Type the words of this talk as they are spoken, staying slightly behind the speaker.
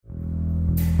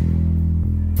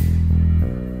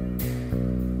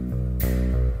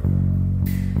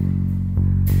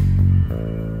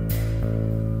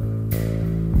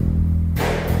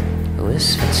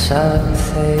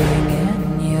something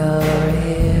in your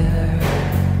ear.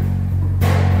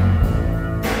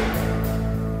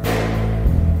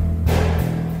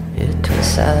 It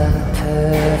was a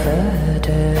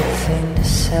perverted thing to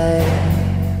say.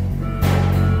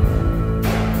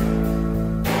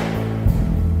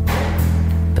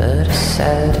 But I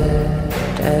said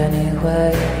it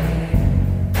anyway.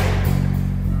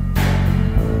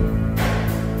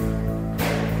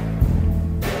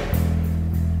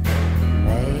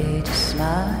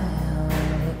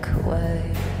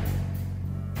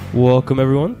 Welcome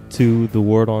everyone to The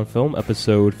Word on Film,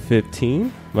 episode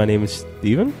 15. My name is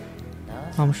Steven.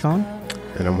 I'm Sean.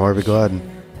 And I'm Harvey Gladden.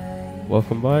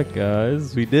 Welcome back,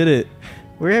 guys. We did it.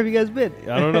 Where have you guys been?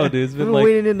 I don't know, dude. It's been We've been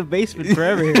waiting in the basement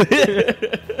forever.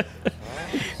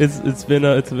 It's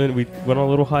been we went on a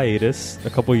little hiatus, a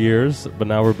couple years, but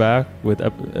now we're back with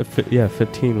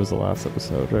 15 was the last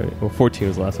episode, right? Well, 14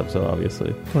 was the last episode,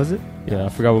 obviously. Was it? Yeah, I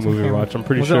forgot what movie we watched. I'm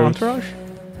pretty was sure. Was it Entourage?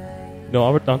 No,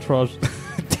 Entourage.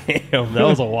 Damn, that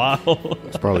was a while.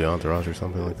 It's probably Entourage or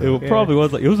something like that. It probably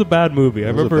was. It was a bad movie. It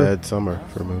I was remember. a bad summer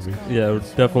for movies. Yeah, it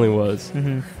definitely was.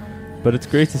 Mm-hmm. But it's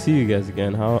great to see you guys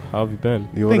again. How have you been?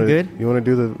 You been good. You want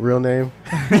to do the real name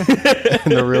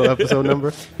and the real episode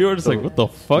number? You were just like, what the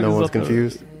fuck? No is one's up there?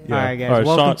 confused. Yeah. All right, guys.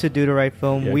 Welcome Sean. to Do the Right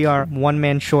Film. Yeah. We are one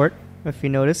man short, if you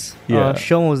notice. Yeah.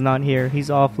 Sean was not here.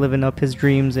 He's off living up his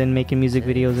dreams and making music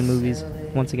videos and movies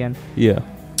once again. Yeah.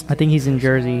 I think he's in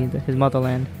Jersey, his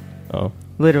motherland. Oh.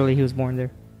 Literally, he was born there.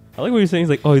 I like what you're saying. He's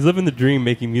like, oh, he's living the dream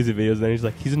making music videos. And then he's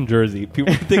like, he's in Jersey.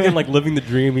 People are thinking like living the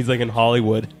dream. He's like in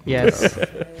Hollywood. Yes.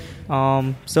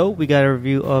 So we got a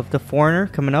review of The Foreigner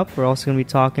coming up. We're also going to be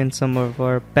talking some of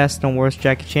our best and worst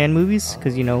Jackie Chan movies.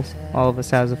 Because, you know, all of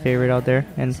us has a favorite out there.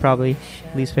 And probably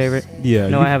least favorite. Yeah.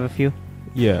 No, I have a few.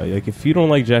 Yeah. Like if you don't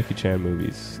like Jackie Chan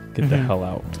movies, get the hell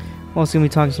out. We're also going to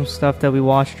be talking some stuff that we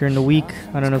watched during the week.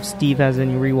 I don't know if Steve has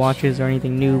any rewatches or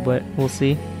anything new, but we'll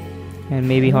see. And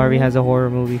maybe Harvey has a horror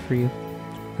movie for you.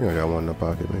 I think I got one in the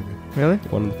pocket, maybe. Really?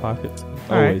 One in the pocket.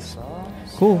 All right. Always.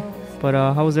 Cool. But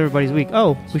how was everybody's week?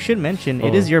 Oh, we should mention,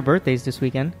 it is your birthdays this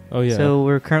weekend. Oh, yeah. So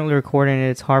we're currently recording it.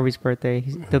 It's Harvey's birthday.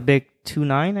 He's the big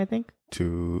 2-9, I think.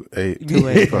 2-8.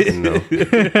 2-8. Fucking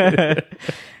no.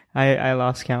 I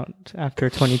lost count after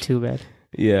 22 bed.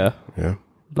 Yeah. Yeah.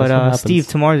 But That's what happens. Steve,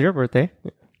 tomorrow's your birthday.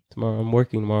 Tomorrow. I'm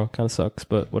working tomorrow. Kind of sucks,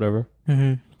 but whatever.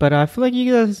 Mm-hmm. But I feel like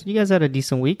you guys had a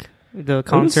decent week. The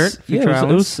concert, It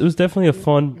was definitely a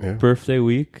fun birthday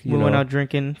week. We went out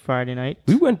drinking Friday night.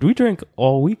 We drank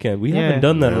all weekend. We haven't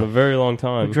done that in a very long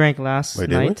time. We drank last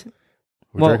night.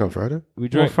 We drank on Friday? We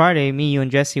drank. Well, Friday, me, you,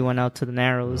 and Jesse went out to the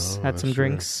Narrows, had some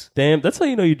drinks. Damn, that's how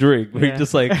you know you drink. Yeah. We're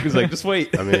just like, he's like, just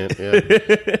wait. I mean, yeah.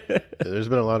 There's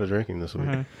been a lot of drinking this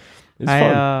week. It's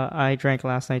fun. I drank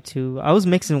last night too. I was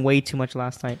mixing way too much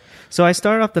last night. So I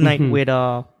started off the night with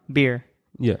beer.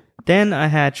 Yeah. Then I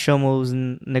had Shomo's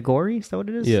Nagori. Is that what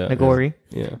it is? Yeah. Nagori.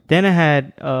 Yeah. Then I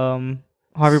had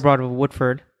Harvey brought of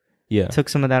Woodford. Yeah. Took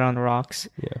some of that on the rocks.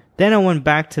 Yeah. Then I went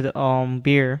back to the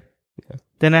beer. Yeah.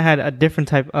 Then I had a different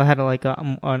type. I had like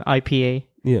an IPA.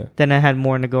 Yeah. Then I had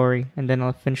more Nagori, and then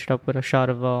I finished up with a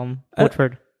shot of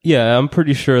Woodford. Yeah, I'm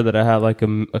pretty sure that I had like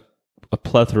a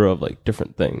plethora of like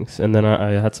different things, and then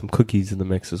I had some cookies in the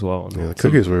mix as well. Yeah, the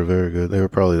cookies were very good. They were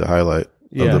probably the highlight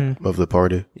of the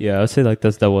party. Yeah, I'd say like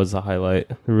that was a highlight.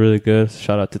 They're really good.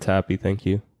 Shout out to Tappy. Thank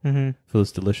you for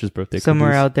those delicious birthday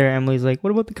Somewhere cookies. out there, Emily's like,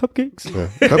 what about the cupcakes? Yeah.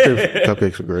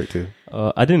 Cupcakes were great too.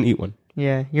 I didn't eat one.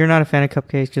 Yeah, you're not a fan of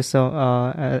cupcakes, just so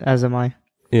as am I.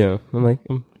 Yeah,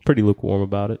 I'm pretty lukewarm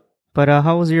about it. But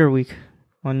how was your week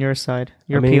on your side?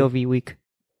 Your POV week?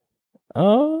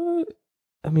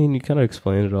 I mean, you kind of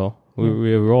explained it all.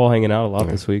 We were all hanging out a lot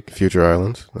this week. Future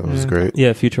Islands, that was great.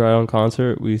 Yeah, Future Island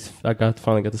concert. I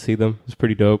finally got to see them. It was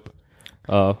pretty dope.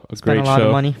 A Spent great a lot show.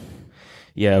 of money.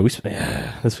 Yeah,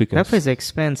 this weekend. That place is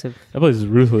expensive. That place is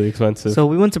ruthlessly expensive. So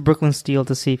we went to Brooklyn Steel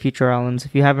to see Future Islands.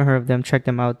 If you haven't heard of them, check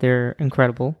them out. They're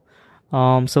incredible.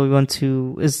 So we went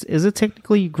to is it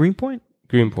technically Greenpoint?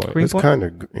 Greenpoint. It's kind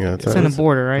of It's on the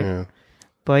border, right? Yeah.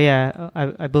 But yeah,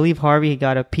 I believe Harvey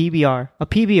got a PBR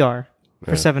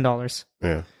for $7.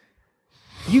 Yeah.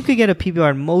 You could get a PBR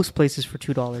in most places for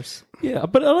 $2. Yeah,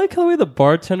 but I like how the way the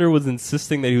bartender was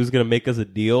insisting that he was going to make us a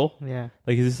deal. Yeah.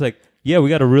 Like, he's just like, yeah, we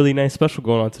got a really nice special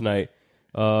going on tonight.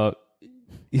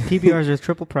 PBRs are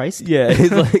triple priced. Yeah,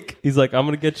 he's like, I'm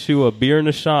going to get you a beer and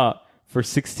a shot for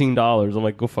 $16. I'm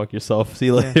like, go fuck yourself. See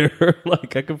you later.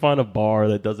 Like, I can find a bar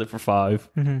that does it for $5.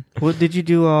 Mm-hmm. What did you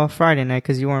do Friday night?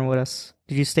 Because you weren't with us.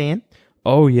 Did you stay in?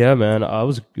 Oh yeah, man.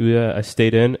 I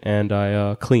stayed in and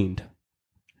I cleaned.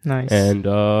 Nice. And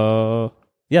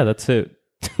yeah, that's it.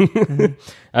 I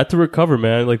had to recover,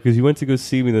 man. Like, because you went to go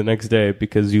see me the next day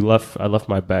because I left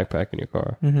my backpack in your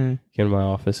car. Mm-hmm. Came to my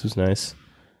office. It was nice.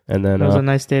 And then It was a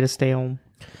nice day to stay home.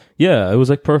 yeah, it was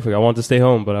like perfect. I wanted to stay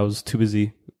home, but I was too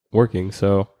busy working.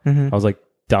 So Mm-hmm. I was like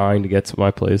dying to get to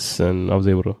my place, and I was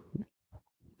able to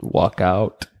walk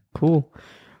out. Cool.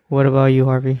 What about you,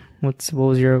 Harvey? What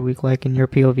was your week like in your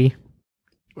POV?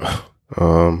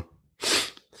 It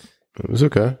was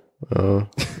okay. I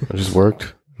just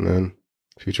worked, and then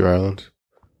Future Islands.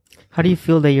 How do you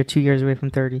feel that you're 2 years away from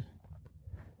 30?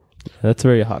 That's a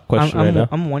very hot question right now.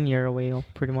 I'm 1 year away,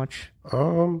 pretty much.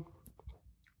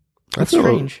 That's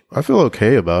strange. I feel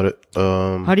okay about it.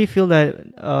 How do you feel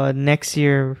that next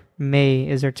year, May,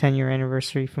 is our 10-year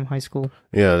anniversary from high school?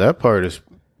 Yeah, that part is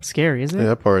scary, isn't it? Yeah,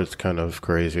 that part is kind of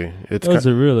crazy. Is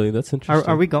it really? That's interesting.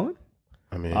 Are we going?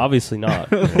 I mean, obviously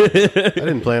not. I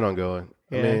didn't plan on going.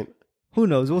 Yeah. I mean, who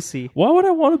knows? We'll see. Why would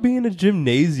I want to be in a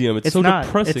gymnasium? It's so not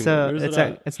depressing.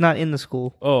 It's not in the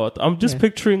school. Oh, I'm just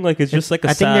picturing like it's just like a.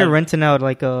 I think they're renting out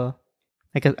like an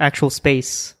actual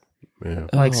space, yeah,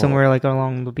 like somewhere like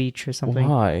along the beach or something.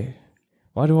 Why?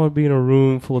 Why do I want to be in a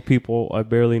room full of people I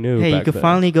barely knew? Hey, you back could then?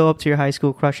 finally go up to your high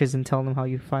school crushes and tell them how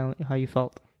you felt.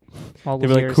 All those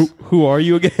They'd be years. like, who are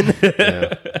you again?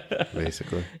 yeah,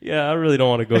 basically. Yeah, I really don't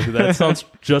want to go through that. It sounds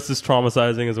just as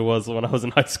traumatizing as it was when I was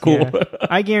in high school. Yeah.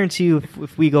 I guarantee you,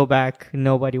 if we go back,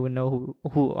 nobody would know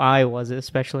who I was,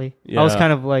 especially. I was Yeah.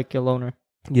 kind of like a loner.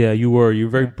 Yeah, you were. You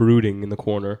were very brooding in the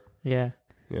corner. Yeah.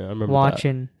 Yeah, I remember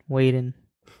Watching, waiting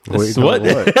Wait, what?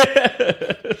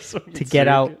 to get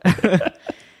out.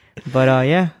 But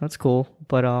yeah, that's cool.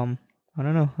 But I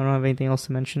don't know. I don't have anything else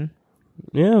to mention.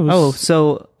 Yeah. It was, Oh,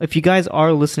 so if you guys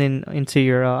are listening into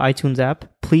your iTunes app,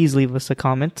 please leave us a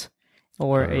comment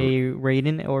or a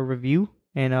rating or review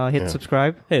and hit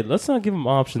subscribe. hey, let's not give them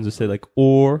options to say like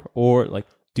or like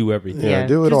do everything. Yeah,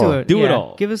 do it just all. Do it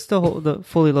all. Give us the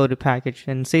fully loaded package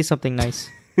and say something nice.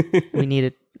 We need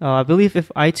it. I believe if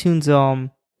iTunes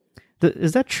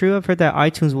is that true? I've heard that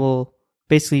iTunes will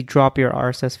basically drop your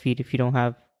RSS feed if you don't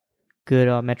have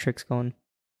good metrics going.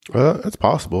 That's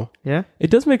possible. Yeah. It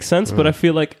does make sense, but I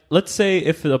feel like let's say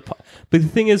if but the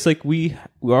thing is like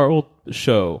our old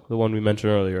show, the one we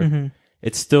mentioned earlier,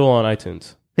 it's still on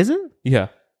iTunes. Is it? Yeah.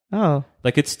 Oh.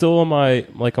 Like it's still on my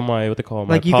what they call it,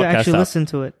 my Like you podcast can actually app. listen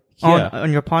to it Yeah.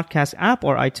 on your podcast app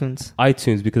or iTunes.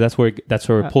 iTunes because that's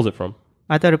where it pulls it from.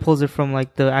 I thought it pulls it from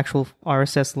like the actual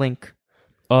RSS link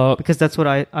because that's what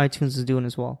iTunes is doing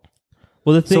as well.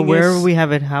 Well, the thing So wherever is, we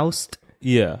have it housed,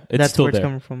 yeah, it's that's still where it's there.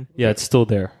 coming from. Yeah, it's still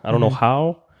there. I don't know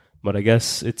how, but I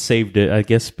guess it saved it. I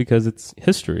guess because it's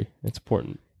history. It's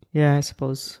important. Yeah, I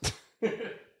suppose.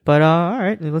 But all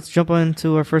right, let's jump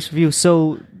into our first review.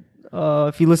 So,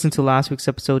 if you listened to last week's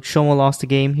episode, Shoma lost the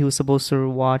game. He was supposed to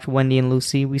watch Wendy and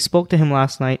Lucy. We spoke to him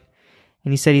last night,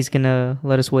 and he said he's gonna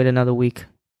let us wait another week.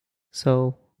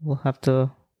 So we'll have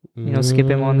to, skip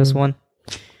him on this one.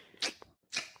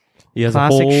 He has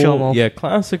Classic a whole, Shomo. Yeah,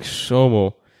 classic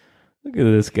Shomo. Look at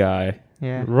this guy.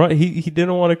 Yeah. Right, he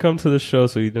didn't want to come to the show,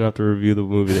 so he didn't have to review the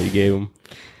movie that you gave him.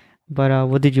 But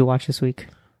what did you watch this week?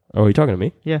 Oh, are you talking to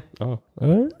me? Yeah. Oh,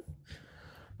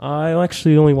 I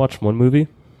actually only watched one movie.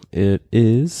 It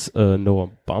is Noah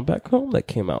Baumbach film that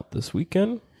came out this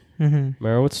weekend. Mm-hmm.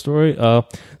 Marowitz story.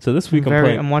 So this week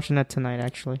I'm watching that tonight,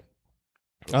 actually.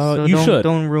 So you should.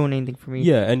 Don't ruin anything for me.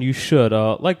 Yeah, and you should.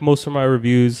 Like most of my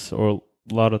reviews or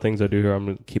a lot of things I do here, I'm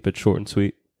going to keep it short and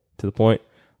sweet to the point.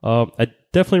 I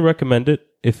definitely recommend it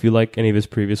if you like any of his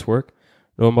previous work.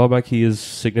 Noah Baumbach, he is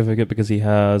significant because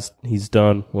he's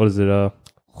done, what is it?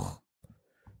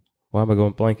 Why am I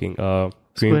going blanking?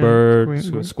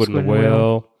 Greenbird, Squid and the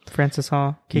Whale. Francis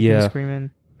Ha, Kicking and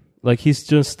Screaming. Like he's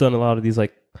just done a lot of these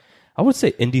like, I would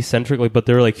say indie-centric, like, but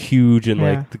they're like huge in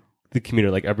like the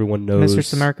community, like everyone knows.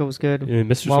 Mistress America was good. Yeah,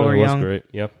 Mistress While America We're was Young. great.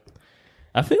 Yeah.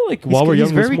 I feel like While We're Young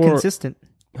he's very was more consistent.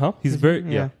 Huh? He's very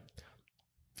yeah.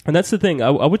 And that's the thing. I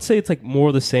would say it's like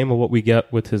more the same of what we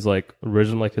get with his like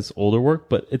original, like his older work,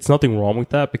 but it's nothing wrong with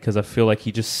that because I feel like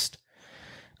he just,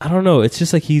 I don't know. It's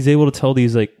just like he's able to tell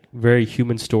these like very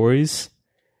human stories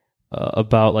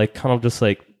about like kind of just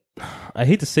like, I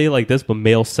hate to say it like this, but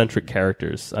male centric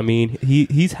characters. I mean,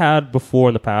 he's had before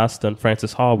in the past done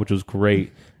Francis Ha, which was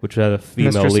great, which had a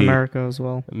female Mistress lead. America as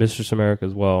well. Mistress America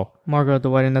as well. Margot the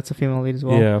Whiting, that's a female lead as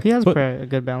well. Yeah. He has But- a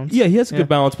good balance. Yeah, he has a good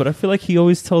balance, but I feel like he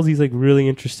always tells these like really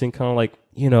interesting kind of like,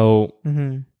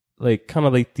 Mm-hmm. like kind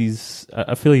of like these,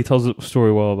 I feel like he tells a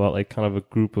story well about like kind of a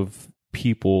group of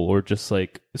people or just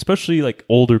like, especially like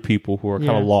older people who are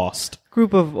kind of lost.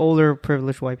 Group of older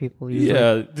privileged white people. Usually.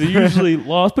 Yeah, they're usually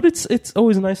lost, but it's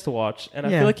always nice to watch. And I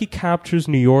feel like he captures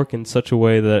New York in such a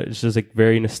way that it's just like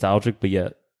very nostalgic, but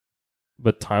yet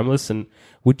but timeless. And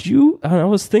would you? I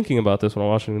was thinking about this when I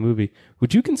was watching the movie.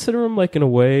 Would you consider him like in a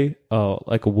way,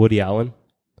 like a Woody Allen?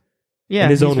 Yeah, in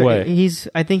his own way.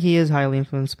 I think he is highly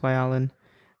influenced by Allen.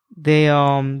 They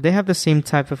have the same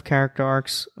type of character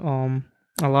arcs. A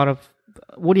lot of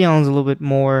Woody Allen's a little bit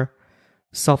more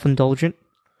self-indulgent,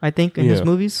 I think, in his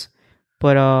movies.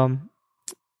 But I'm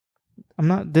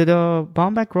not. Did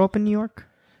Baumbach grow up in New York?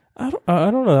 I don't know. I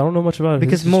don't know much about it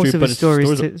because most of his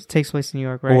stories takes place in New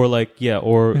York, right? Or like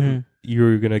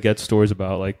you're gonna get stories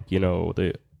about like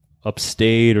the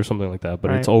upstate or something like that,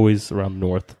 but it's always around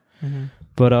north. Mm-hmm.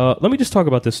 But let me just talk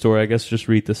about this story. I guess just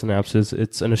read the synopsis.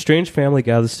 It's an estranged family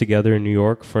gathers together in New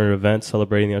York for an event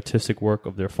celebrating the artistic work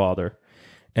of their father.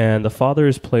 And the father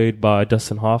is played by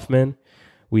Dustin Hoffman.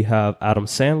 We have Adam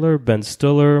Sandler, Ben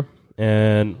Stiller,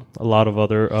 and a lot of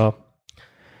other...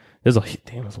 There's a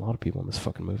lot of people in this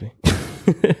fucking movie.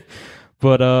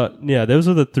 But those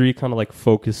are the three kind of like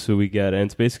focus who we get. And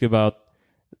it's basically about...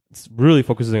 It's really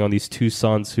focusing on these two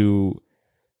sons who,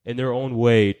 in their own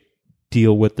way,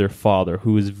 deal with their father,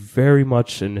 who is very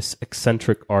much an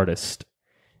eccentric artist,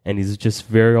 and he's just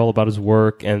very all about his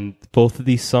work. And both of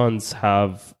these sons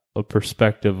have a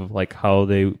perspective of like how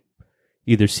they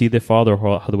either see their father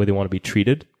or how the way they want to be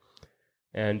treated.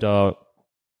 And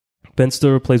Ben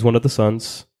Stiller plays one of the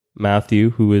sons,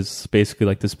 Matthew, who is basically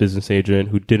like this business agent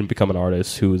who didn't become an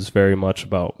artist, who is very much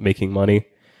about making money.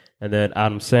 And then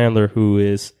Adam Sandler,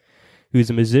 who's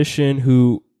a musician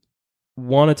who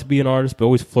wanted to be an artist, but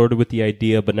always flirted with the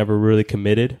idea, but never really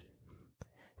committed.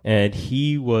 And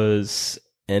he,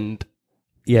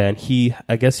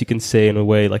 I guess you can say in a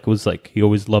way, like it was like he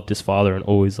always loved his father and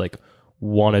always like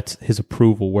wanted his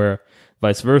approval, where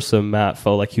vice versa, Matt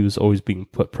felt like he was always being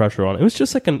put pressure on. It was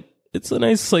just like it's a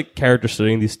nice like character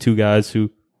studying these two guys who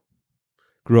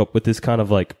grew up with this kind of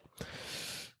like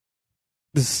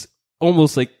this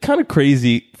almost like kind of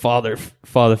crazy father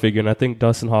figure, and I think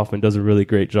Dustin Hoffman does a really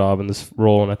great job in this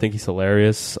role, and I think he's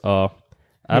hilarious.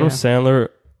 Adam Sandler,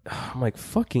 I'm like,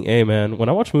 fucking A, man. When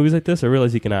I watch movies like this, I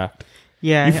realize he can act.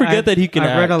 Yeah, you forget that he can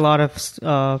act. I've read a lot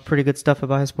of pretty good stuff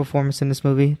about his performance in this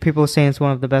movie. People are saying it's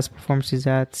one of the best performances he's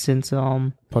had since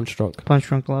Punch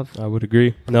Drunk Love. I would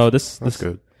agree. No, that's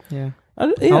good. Yeah.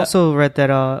 I also read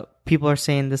that people are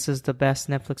saying this is the best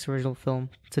Netflix original film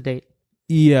to date.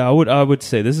 Yeah, I would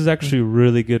say this is actually a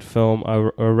really good film. I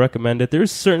recommend it.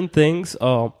 There's certain things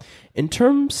in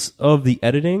terms of the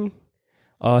editing.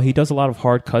 He does a lot of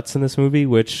hard cuts in this movie,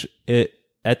 which it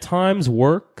at times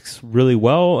works really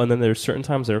well, and then there's certain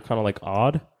times that are kind of like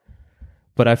odd.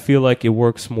 But I feel like it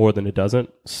works more than it doesn't.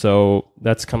 So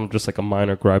that's kind of just like a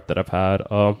minor gripe that I've had.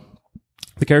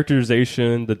 The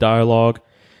characterization, the dialogue,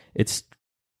 it's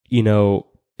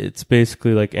it's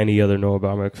basically like any other Noah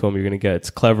Baumbach film you're going to get.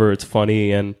 It's clever, it's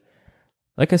funny, and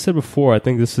like I said before, I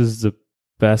think this is the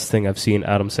best thing I've seen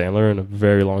Adam Sandler in a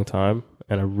very long time,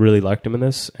 and I really liked him in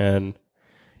this. And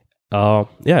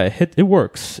it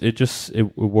works.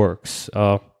 It works.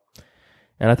 And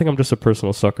I think I'm just a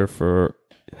personal sucker for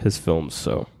his films.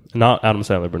 So not Adam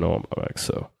Sandler, but Noah Baumbach.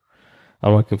 So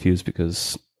I'm not confused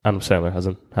because Adam Sandler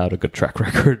hasn't had a good track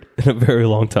record in a very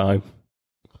long time.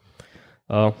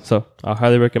 So I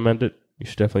highly recommend it. You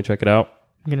should definitely check it out.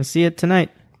 I'm going to see it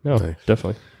tonight. No, nice.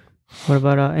 Definitely. What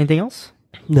about anything else?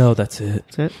 No, that's it.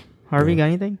 That's it? Harvey, got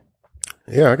anything?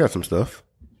 Yeah, I got some stuff.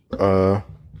 I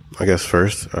guess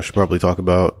first, I should probably talk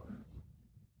about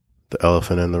the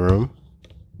elephant in the room.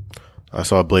 I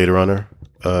saw Blade Runner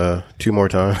 2 more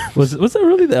times. Was that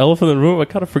really the elephant in the room? I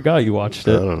kind of forgot you watched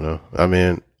it. I don't know. I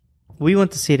mean... We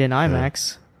went to see it in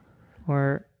IMAX.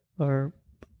 Or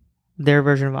their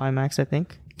version of IMAX, I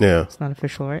think. Yeah. It's not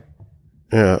official, right?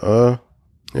 Yeah.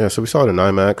 Yeah, so we saw it in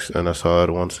IMAX, and I saw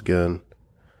it once again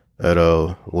at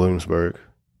Williamsburg.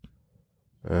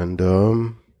 And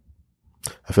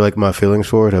I feel like my feelings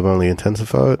for it have only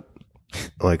intensified.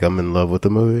 Like, I'm in love with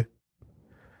the movie.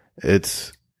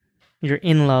 You're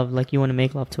in love, like you want to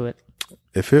make love to it.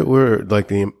 If it were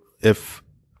like if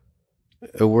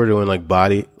it were doing like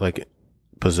body, like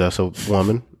possess a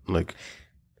woman, like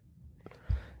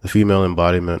the female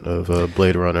embodiment of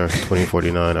Blade Runner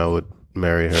 2049, I would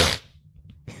marry her.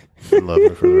 And love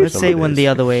her for the rest Let's say it went the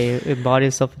other way. Embody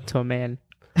yourself into a man.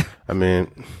 I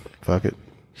mean, fuck it.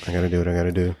 I gotta do what I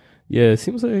gotta do. Yeah, it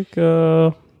seems like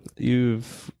you're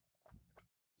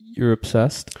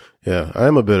obsessed. Yeah, I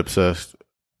am a bit obsessed,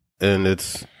 and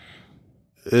it's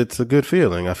a good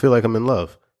feeling. I feel like I'm in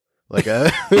love. Like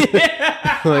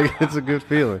like it's a good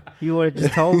feeling. You want to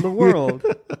just tell the world,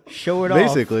 show it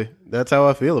Basically, that's how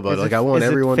I feel about it. Like I want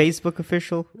everyone. Facebook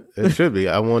official? It should be.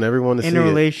 I want everyone to see in a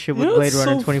relationship with Blade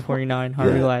Runner 2049.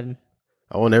 Harvey Yeah. Ladden.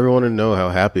 I want everyone to know how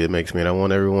happy it makes me, and I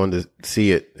want everyone to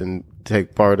see it and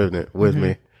take part in it with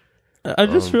me. I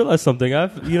just realized something.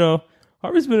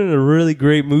 Harvey's been in a really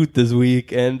great mood this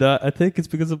week, and I think it's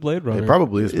because of Blade Runner. It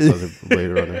probably is because of Blade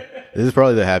Runner. This is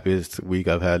probably the happiest week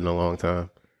I've had in a long time.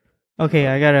 Okay,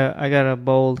 I got a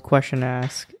bold question to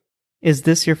ask. Is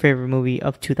this your favorite movie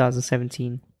of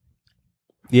 2017?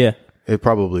 Yeah. It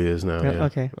probably is now. Yeah.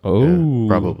 Okay. Oh. Yeah,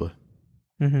 probably.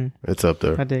 Mm-hmm. It's up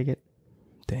there. I dig it.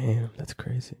 Damn, that's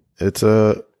crazy. It's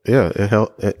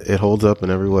it holds up in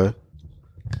every way.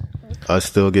 I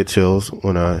still get chills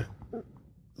when I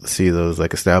see those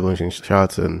like establishing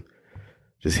shots and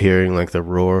just hearing like the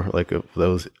roar like of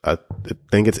those. I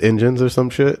think it's engines or some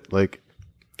shit. Like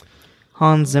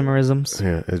Hans Zimmerisms.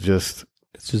 yeah, it's just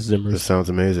Zimmer. it sounds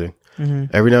amazing. Mm-hmm.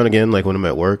 Every now and again, like when I'm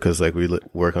at work, because like we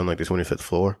work on like the 25th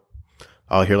floor,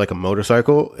 I'll hear like a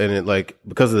motorcycle, and it like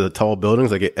because of the tall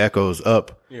buildings, like it echoes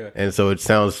up, and so it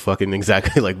sounds fucking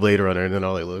exactly like Blade Runner. And then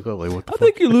I'll like look up, like what the I fuck?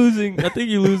 think you're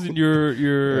losing your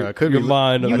Yeah, I could your be-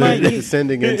 mind. You on might- that.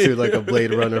 descending into like a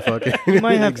Blade Runner fucking. You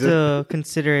might have to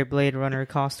consider a Blade Runner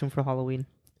costume for Halloween.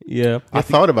 Yeah. I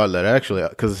thought about that actually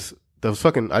because those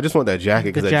fucking. I just want that jacket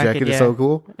because The that jacket jacket, is yeah. so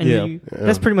cool. And Yeah.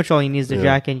 that's pretty much all you need is the Yeah.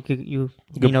 jacket. You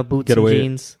know, boots get and away.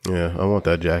 jeans. Yeah, I want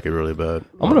that jacket really bad.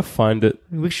 I'm gonna find it.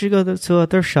 We should go to a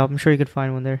thrift shop. I'm sure you could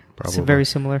find one there. It's Probably. very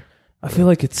similar. I feel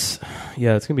like it's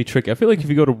gonna be tricky. I feel like if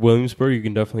you go to Williamsburg, you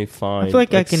can definitely find. I feel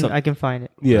like some- I can find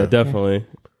it. Yeah, definitely.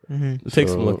 Mm-hmm. It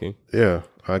takes So, some looking. Yeah,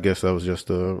 I guess that was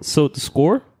just a So the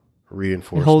score,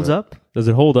 reinforcement. It holds up, does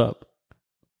it hold up?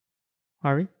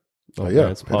 Harvey. Oh, yeah,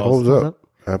 it's it paused. holds Holds up.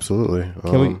 Absolutely.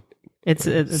 Can we- It's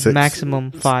Six-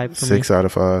 maximum 5 for 6 me. out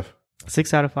of 5.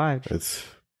 6 out of 5. It's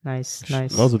Nice. Might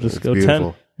as well just it's go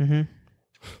beautiful. 10.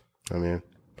 Mm-hmm. I mean,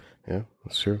 yeah,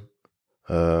 that's true.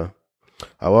 I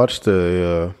watched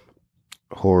a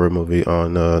horror movie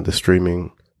on the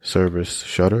streaming service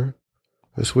Shudder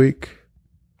this week.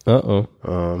 Yeah,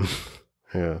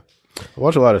 I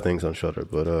watch a lot of things on Shudder,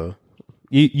 but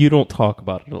You don't talk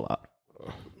about it a lot.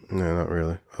 no, not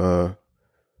really.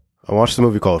 I watched a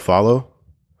movie called Follow,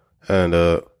 and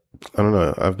I don't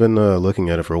know. I've been looking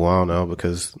at it for a while now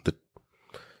because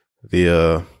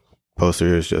the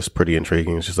poster is just pretty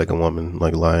intriguing. It's just like a woman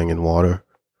like lying in water,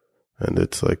 and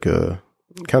it's like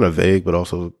kind of vague but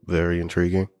also very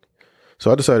intriguing.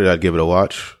 So I decided I'd give it a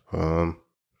watch.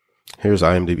 Here's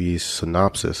IMDb's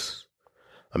synopsis.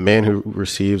 A man who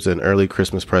receives an early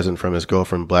Christmas present from his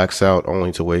girlfriend blacks out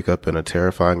only to wake up in a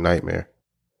terrifying nightmare.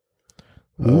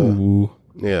 Ooh.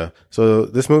 Yeah. So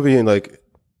this movie, like,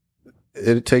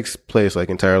 it takes place like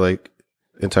entirely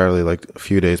like a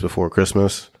few days before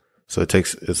Christmas. So it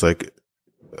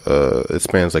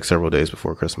spans like several days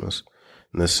before Christmas.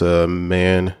 And this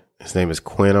man, his name is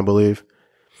Quinn, I believe.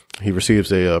 He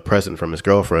receives a present from his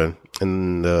girlfriend,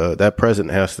 and that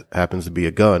present happens to be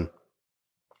a gun.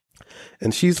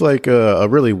 And she's like a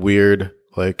really weird,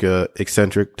 like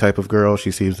eccentric type of girl. She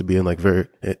seems to be into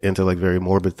very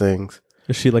morbid things.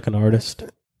 Is she like an artist?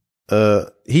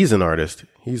 He's an artist.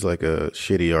 He's like a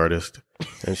shitty artist,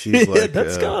 and she's like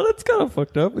that's kind of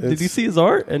fucked up. Did you see his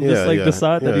art and just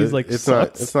decide that he's like it's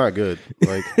sucks? not good.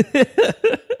 Like,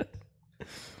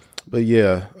 but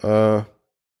yeah,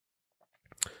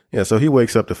 yeah. So he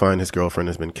wakes up to find his girlfriend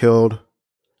has been killed.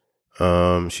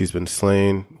 She's been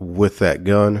slain with that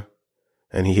gun,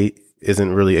 and he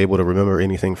isn't really able to remember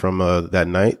anything from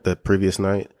that previous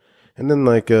night. And then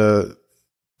like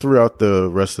throughout the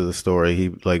rest of the story, he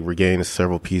like regains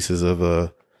several pieces of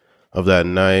that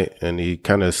night, and he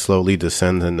kind of slowly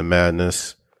descends into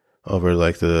madness over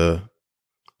like the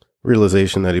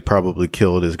realization that he probably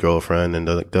killed his girlfriend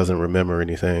and doesn't remember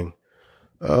anything.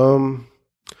 The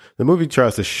movie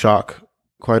tries to shock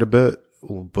quite a bit,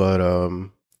 but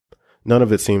none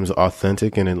of it seems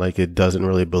authentic, and it doesn't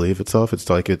really believe itself. It's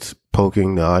like it's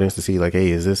poking the audience to see like,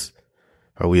 hey,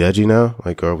 are we edgy now?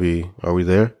 Like, are we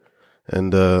there?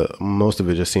 And most of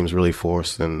it just seems really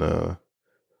forced and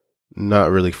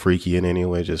not really freaky in any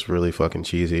way, just really fucking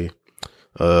cheesy.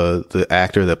 The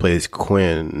actor that plays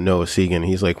Quinn, Noah Segan,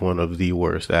 he's like one of the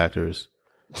worst actors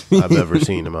I've ever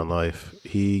seen in my life.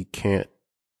 He can't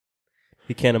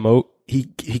emote. He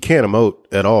can't emote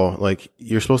at all. Like,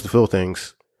 you're supposed to feel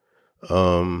things.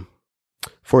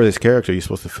 For this character, you're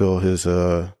supposed to feel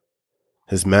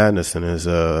his madness and his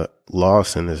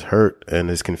loss and his hurt and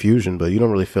his confusion, but you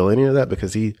don't really feel any of that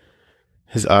because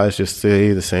his eyes just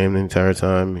stay the same the entire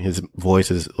time. His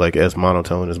voice is like as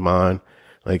monotone as mine.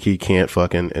 Like, he can't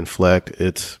fucking inflect.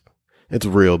 It's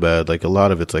real bad. Like, a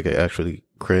lot of it's like actually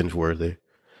cringeworthy,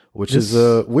 which is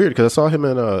weird because I saw him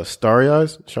in Starry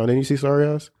Eyes. Sean, didn't you see Starry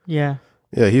Eyes? Yeah.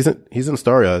 Yeah, he's in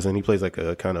Starry Eyes, and he plays like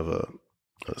a kind of a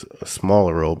a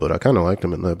smaller role, but I kind of liked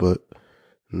him in that. But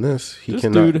in this, This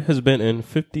dude has been in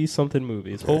 50 something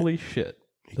movies. Holy shit!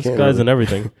 This guy's really, in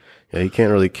everything. Yeah, he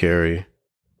can't really carry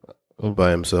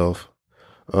by himself.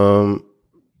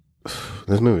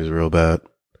 This movie is real bad.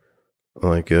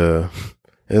 Like,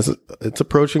 it's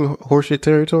approaching horseshit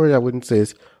territory. I wouldn't say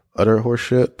it's utter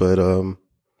horseshit, but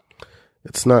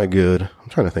it's not good. I'm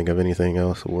trying to think of anything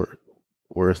else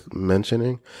worth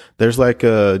mentioning. There's like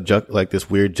this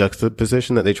weird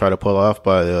juxtaposition that they try to pull off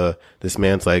by this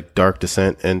man's like dark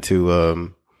descent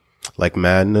into like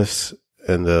madness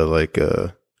and the like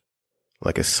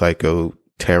a psycho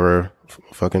terror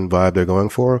fucking vibe they're going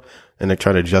for, and they're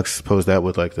trying to juxtapose that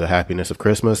with like the happiness of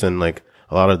Christmas, and like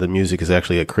a lot of the music is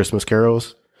actually at Christmas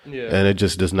carols. Yeah. And it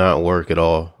just does not work at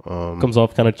all. Comes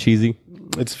off kind of cheesy.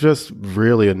 It's just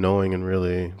really annoying and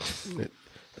really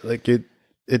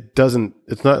it doesn't,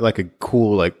 it's not like a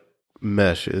cool like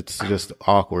mesh. It's just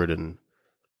awkward and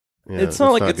it's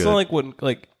not like it's like the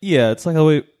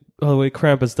way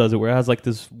Krampus does it, where it has like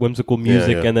this whimsical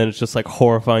music and then it's just like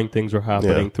horrifying things are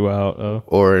happening throughout.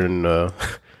 Or in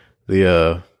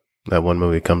that one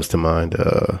movie comes to mind.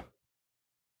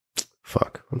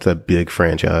 What's that big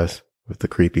franchise with the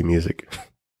creepy music?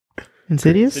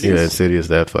 Insidious? Yeah, Insidious.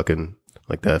 That fucking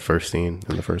like that first scene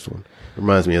in the first one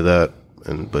reminds me of that,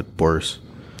 but worse.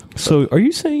 So, are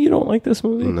you saying you don't like this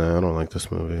movie? No, I don't like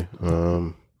this movie.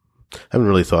 I haven't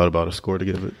really thought about a score to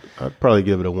give it. I'd probably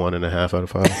give it a 1.5 out of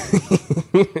 5.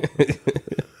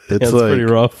 It's like pretty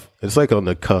rough. It's like on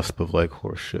the cusp of like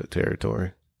horseshit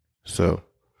territory. So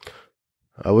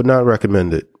I would not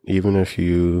recommend it, even if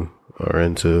you are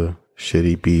into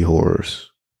shitty B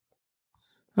horrors.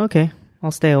 Okay,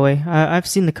 I'll stay away. I've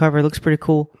seen the cover. It looks pretty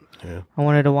cool. Yeah. I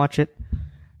wanted to watch it.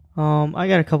 I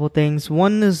got a couple things.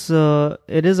 One is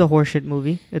it is a horseshit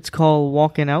movie. It's called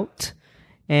Walking Out.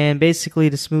 And basically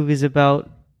this movie is about,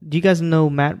 do you guys know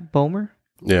Matt Bomer?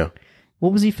 Yeah.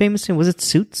 What was he famous in? Was it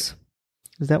Suits?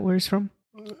 Is that where he's from?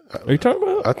 Are you talking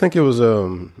about? I think it was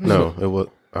no, it was,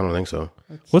 I don't think so.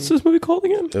 What's this movie called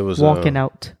again? It was Walking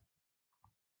Out.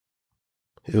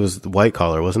 It was the White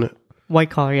Collar, wasn't it?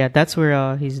 White Collar, yeah, that's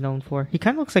where he's known for. He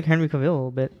kind of looks like Henry Cavill a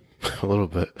little bit. A little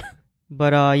bit.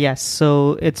 But yes,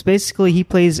 so it's basically he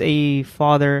plays a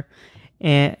father,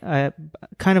 and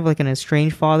kind of like an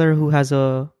estranged father who has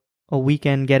a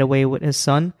weekend getaway with his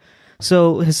son.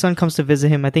 So his son comes to visit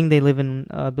him. I think they live in,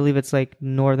 I believe it's like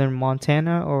northern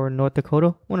Montana or North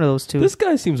Dakota, one of those two. This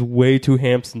guy seems way too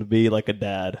handsome to be like a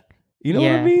dad. You know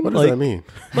what I mean? What does that mean?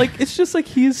 Like, it's just like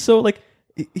he's so like,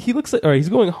 he looks like, all right, he's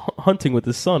going hunting with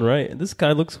his son, right? And this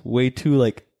guy looks way too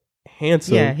like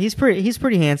handsome. Yeah, he's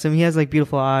pretty handsome. He has like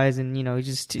beautiful eyes, and you know,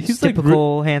 he's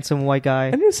typical like, handsome white guy.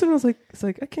 And you're sitting, I was like, it's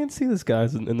like I can't see this guy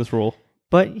in this role.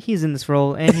 But he's in this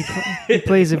role, and he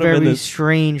plays a very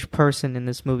strange person in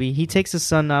this movie. He takes his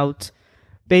son out,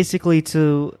 basically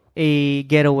to a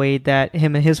getaway that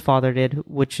him and his father did,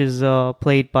 which is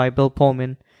played by Bill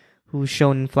Pullman, who's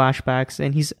shown in flashbacks.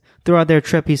 And throughout their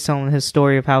trip, he's telling his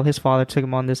story of how his father took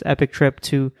him on this epic trip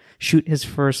to shoot his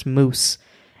first moose.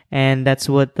 And that's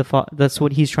what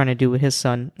he's trying to do with his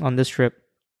son on this trip.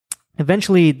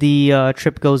 Eventually, the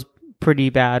trip goes pretty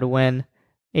bad when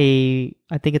I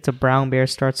think it's a brown bear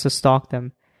starts to stalk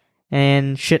them,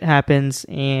 and shit happens,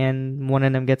 and one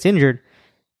of them gets injured.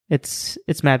 It's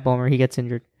Matt Bomer. He gets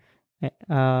injured,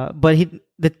 but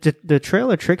the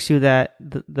trailer tricks you that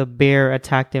the bear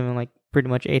attacked him and like pretty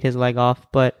much ate his leg off,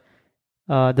 but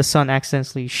the son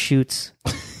accidentally shoots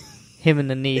him in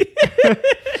the knee.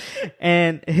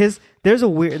 And this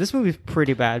movie is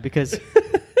pretty bad because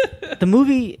the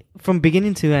movie from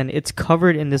beginning to end, it's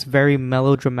covered in this very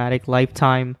melodramatic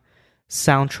Lifetime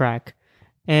soundtrack,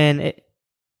 and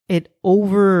it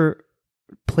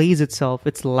overplays itself.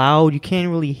 It's loud. You can't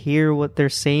really hear what they're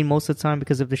saying most of the time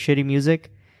because of the shitty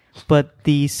music, but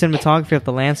the cinematography of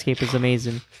the landscape is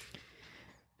amazing.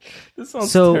 This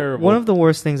sounds terrible. One of the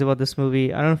worst things about this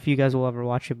movie, I don't know if you guys will ever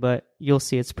watch it, but you'll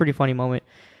see. It's a pretty funny moment.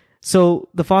 So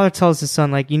the father tells his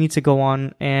son, like, you need to go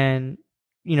on and,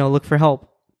 you know, look for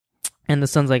help. And the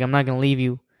son's like, I'm not going to leave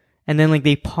you. And then, like,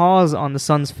 they pause on the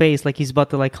son's face, like he's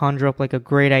about to, like, conjure up, like, a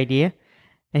great idea.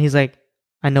 And he's like,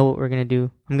 I know what we're going to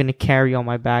do. I'm going to carry you on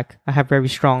my back. I have very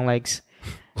strong legs.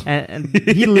 And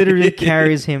he literally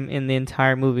carries him in the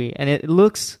entire movie. And it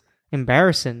looks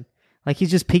embarrassing. Like, he's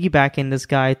just piggybacking this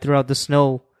guy throughout the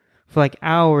snow for, like,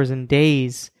 hours and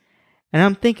days. And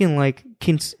I'm thinking, like,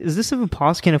 is this even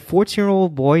possible? Can a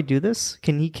 14-year-old boy do this?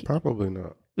 Can he? Probably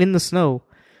not. In the snow.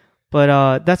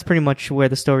 But that's pretty much where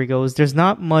the story goes. There's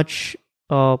not much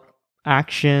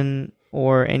action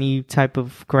or any type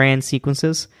of grand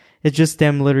sequences. It's just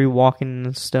them literally walking in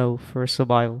the snow for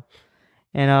survival.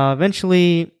 And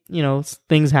eventually,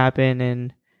 things happen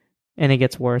and it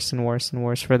gets worse and worse and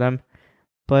worse for them.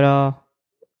 But I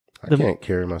can't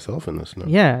carry myself in this now.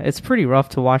 yeah, it's pretty rough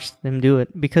to watch them do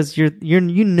it because you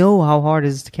know how hard it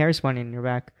is to carry somebody in your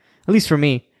back. At least for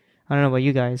me. I don't know about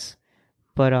you guys.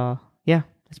 But yeah,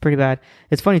 it's pretty bad.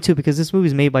 It's funny too because this movie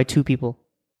is made by 2 people.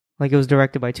 Like it was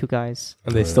directed by 2 guys.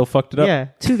 And they still fucked it up? Yeah,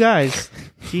 2 guys.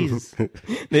 Jesus.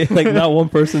 Not one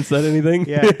person said anything?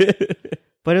 Yeah.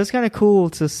 But it was kind of cool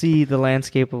to see the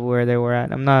landscape of where they were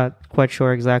at. I'm not quite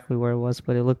sure exactly where it was,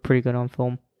 but it looked pretty good on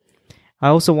film. I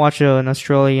also watched an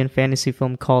Australian fantasy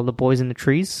film called The Boys in the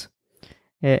Trees.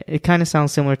 It kind of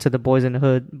sounds similar to The Boys in the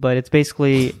Hood, but it's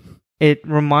basically, it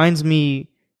reminds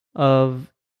me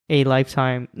of a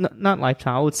Lifetime, not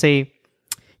Lifetime, I would say,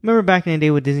 remember back in the day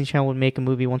when Disney Channel would make a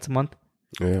movie once a month?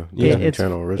 Yeah. Disney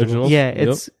Channel original. Yeah,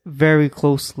 it's very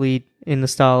closely in the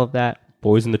style of that.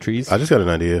 Boys in the Trees? I just got an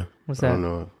idea. What's I that? don't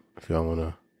know if y'all want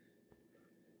to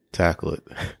tackle it.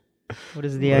 What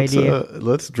is the idea?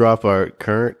 Let's drop our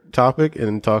current topic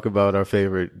and talk about our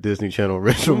favorite Disney Channel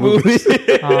original movies.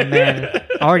 Oh man,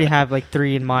 I already have like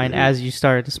 3 in mind as you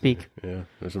started to speak. Yeah,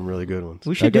 there's some really good ones.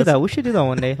 We should do that. We should do that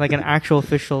one day, like an actual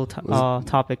official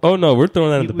topic. Oh, no, we're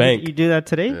throwing that in the bank. You do that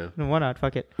today? Yeah. No, why not?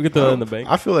 Fuck it. We could throw that in the bank.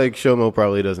 I feel like Shomo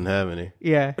probably doesn't have any.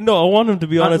 Yeah. No, I want him to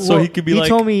be on it so Well, he could be he like...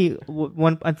 told me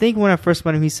when I first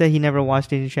met him, he said he never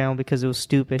watched Disney Channel because it was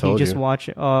stupid. Told He just you. watched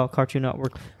Cartoon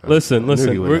Network. Listen,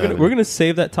 he we're wouldn't have we're it. gonna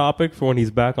save that topic for when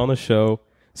he's back on the show.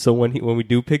 So when we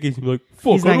do pick it, he's like,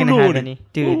 "Fuck, He's I not don't gonna know have any. any, I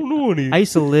dude. don't know any." I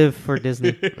used to live for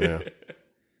Disney. Yeah.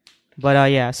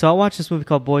 But yeah, so I watched this movie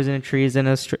called Boys in the Trees, and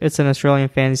it's an Australian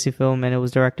fantasy film, and it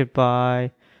was directed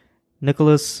by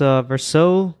Nicholas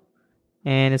Verso,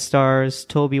 and it stars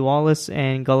Toby Wallace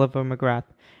and Gulliver McGrath.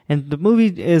 And the movie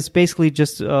is basically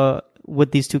just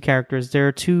with these 2 characters. There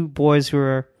are 2 boys who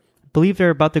I believe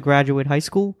they're about to graduate high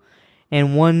school,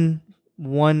 and one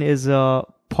is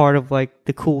part of like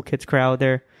the cool kids crowd.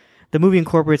 The movie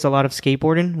incorporates a lot of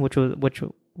skateboarding, which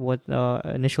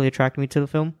initially attracted me to the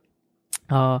film.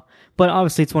 But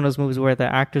obviously it's one of those movies where the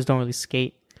actors don't really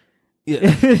skate.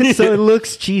 Yeah. So it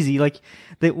looks cheesy. Like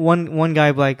the one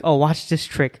guy be like, "Oh, watch this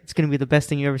trick. It's gonna be the best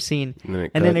thing you've ever seen." And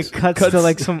then it Cuts to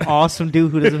like some awesome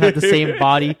dude who doesn't have the same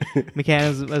body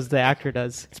mechanics as the actor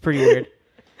does. It's pretty weird.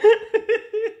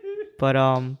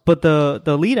 But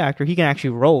the lead actor, he can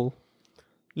actually roll.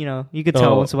 You could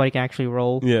tell when somebody can actually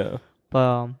roll. Yeah.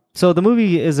 So the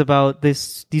movie is about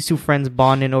these 2 friends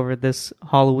bonding over this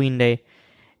Halloween day,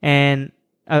 and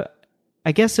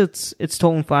I guess it's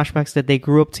told in flashbacks that they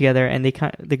grew up together, and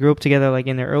they grew up together like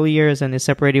in their early years, and they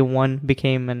separated. One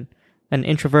became an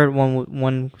introvert.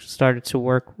 One started to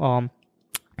work,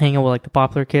 hang out with like the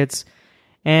popular kids,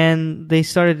 and they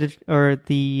started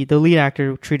the lead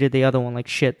actor treated the other one like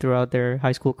shit throughout their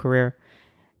high school career,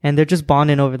 and they're just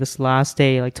bonding over this last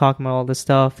day, like talking about all this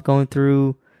stuff, going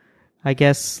through, I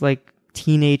guess, like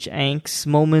teenage angst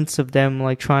moments of them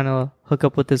like trying to hook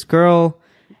up with this girl.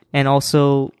 And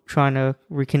also trying to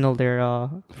rekindle their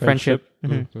friendship.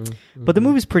 Mm-hmm. But the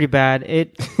movie's pretty bad.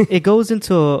 It goes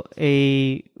into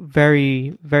a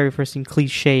very, very first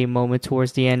cliche moment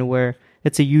towards the end where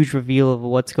it's a huge reveal of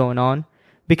what's going on.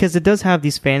 Because it does have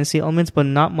these fantasy elements, but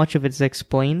not much of it's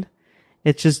explained.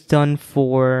 It's just done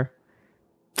for...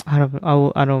 I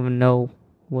don't even know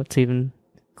what to even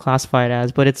classify it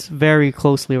as, but it's very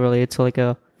closely related to like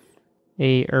a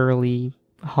early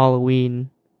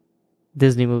Halloween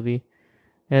Disney movie.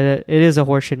 It is a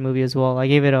horseshit movie as well. I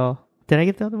gave it did I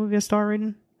give the other movie a star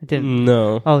rating? I didn't.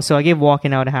 No. Oh, so I gave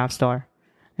Walking Out a half star.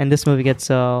 And this movie gets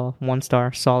 1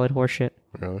 star, solid horseshit.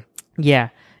 Really? Yeah.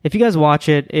 If you guys watch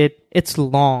it, it's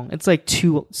long. It's like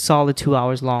 2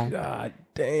 hours long. God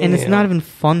damn. And it's not even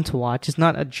fun to watch. It's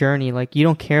not a journey. Like, you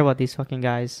don't care about these fucking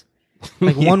guys.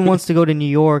 Like, one wants to go to New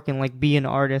York and like be an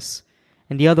artist,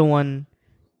 and the other one,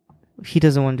 he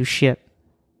doesn't want to do shit.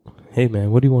 Hey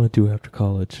man, what do you want to do after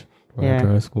college or Yeah. after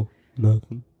high school?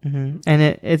 Nothing. Mm-hmm. And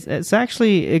it's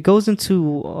actually, it goes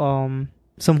into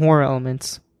some horror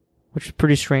elements, which is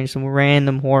pretty strange. Some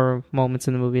random horror moments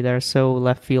in the movie that are so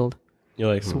left field.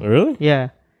 You're like, really? Yeah.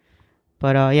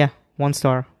 But yeah, 1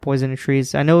 star, Boys in the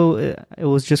Trees. I know it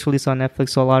was just released on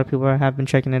Netflix, so a lot of people have been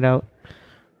checking it out.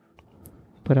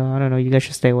 But I don't know, you guys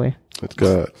should stay away. It's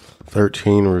got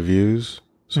 13 reviews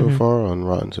so Mm-hmm. far on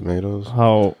Rotten Tomatoes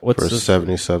What's for this?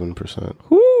 77%.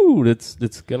 Woo! It's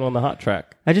getting on the hot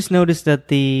track. I just noticed that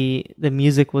the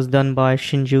music was done by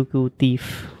Shinjuku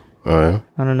Thief. Oh, yeah?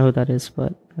 I don't know who that is,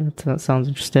 but that sounds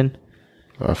interesting.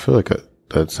 I feel like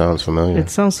that sounds familiar. It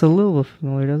sounds a little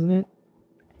familiar, doesn't it?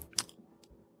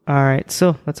 Alright,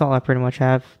 so that's all I pretty much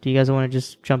have. Do you guys want to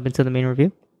just jump into the main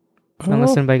review?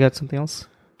 Unless anybody got something else.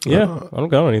 Yeah, I don't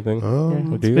got anything.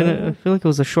 Yeah, do you? I feel like it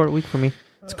was a short week for me.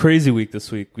 It's a crazy week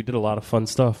this week. We did a lot of fun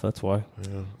stuff. That's why.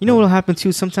 You know what'll happen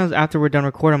too? Sometimes after we're done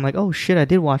recording, I'm like, oh shit, I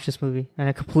did watch this movie, and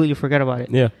I completely forget about it.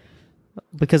 Yeah.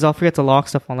 Because I'll forget to log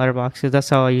stuff on Letterboxd, because that's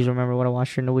how I usually remember what I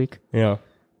watched during the week. Yeah.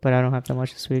 But I don't have that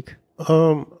much this week.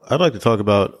 I'd like to talk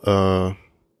about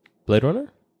Blade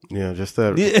Runner? yeah, just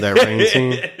that rain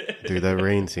scene. Dude, that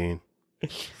rain scene.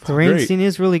 The rain Great. scene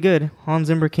is really good. Hans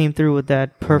Zimmer came through with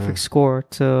that perfect score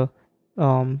to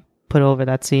put over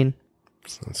that scene.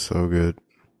 That's so good.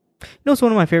 You know, it's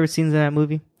one of my favorite scenes in that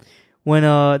movie. When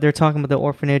they're talking about the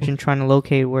orphanage and trying to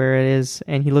locate where it is,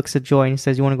 and he looks at Joy and he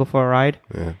says, "You want to go for a ride?"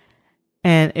 Yeah.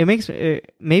 And it makes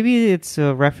maybe it's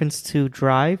a reference to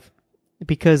Drive,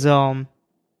 because in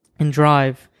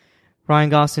Drive, Ryan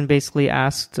Gosling basically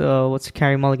asked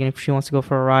Carrie Mulligan if she wants to go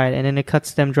for a ride, and then it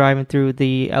cuts them driving through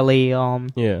the LA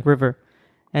river,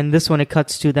 and this one it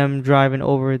cuts to them driving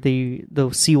over the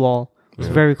seawall. It's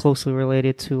very closely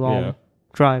related to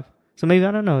Drive. So maybe,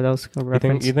 I don't know, that was a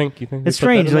reference. You think It's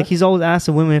strange. Like, he's always asked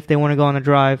the women if they want to go on a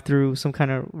drive through some kind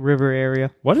of river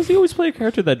area. Why does he always play a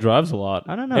character that drives a lot?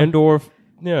 I don't know. And or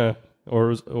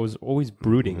was always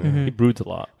brooding. Mm-hmm. He broods a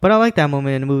lot. But I like that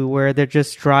moment in the movie where they're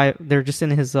just in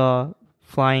his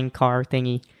flying car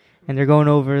thingy, and they're going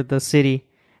over the city.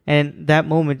 And that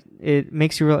moment, it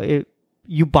makes you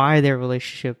you buy their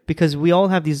relationship, because we've all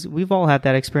had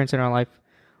that experience in our life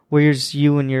where you're just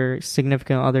you and your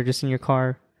significant other just in your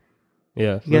car.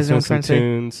 Yeah, You guys know what I'm listening to trying to say?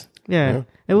 tunes. Yeah.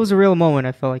 It was a real moment,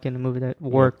 I felt like, in the movie that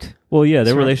worked. Well, yeah,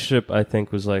 their Sure. relationship, I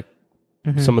think, was like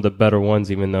Mhm. some of the better ones.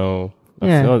 Even though,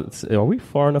 Yeah. are we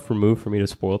far enough removed for me to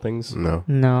spoil things? No.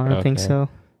 No, I don't think Okay. so.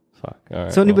 Fuck. All right.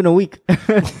 It's only been a week.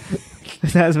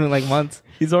 It hasn't been like months.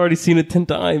 He's already seen it 10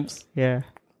 times. Yeah.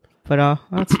 But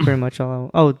that's pretty much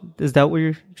all. Oh, is that what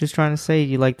you're just trying to say?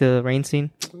 You like the rain scene?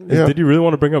 Yeah. Did you really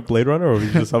want to bring up Blade Runner, or you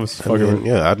just have a I fucking? mean,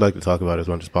 yeah, I'd like to talk about it as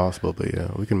much as possible, but yeah,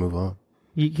 we can move on.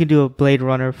 You can do a Blade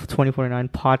Runner 2049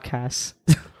 podcast.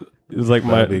 It was like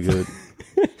my That'd be good.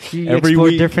 You Every explore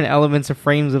week- different elements or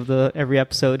frames of every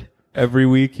episode. every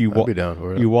week you I'd be down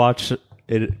for it. you watch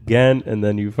it again, and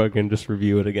then you fucking just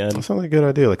review it again. That sounds like a good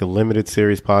idea, like a limited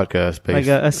series podcast, based Like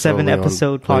a solely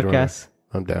 7-episode on Blade Runner. podcast.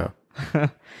 I'm down.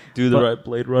 Do the But- right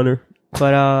Blade Runner.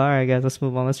 But all right, guys, let's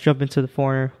move on. Let's jump into The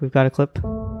Foreigner. We've got a clip.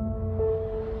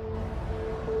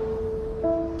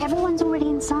 Everyone's already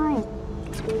inside.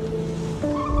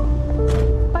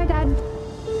 Bye, Dad.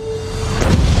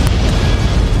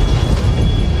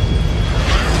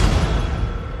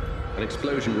 An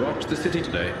explosion rocked the city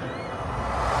today.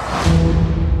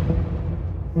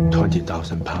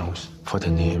 £20,000 for the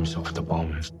names of the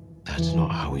bombers. That's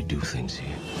not how we do things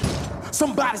here.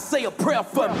 Somebody say a prayer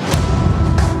for me.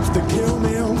 They kill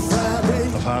me on Friday,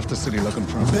 Of half the city looking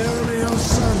for him. bury me on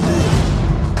Sunday.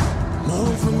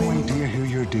 Moan for No me. idea who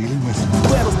you're dealing with.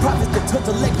 Where those prophets that touch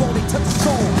the leg won't they touch the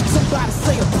soul? Somebody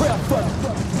say a prayer for me.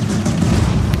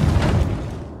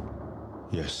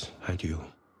 Yes, I do.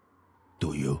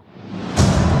 Do you?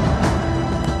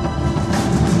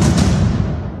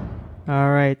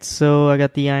 All right, so I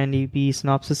got the IMDb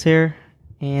synopsis here.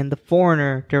 And The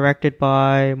Foreigner, directed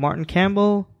by Martin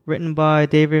Campbell, written by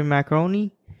David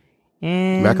Macaroni.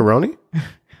 And Macaroni?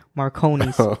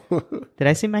 Marconi's. Oh. Did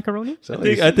I say macaroni? I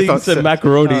think you said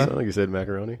macaroni. Sounded like you said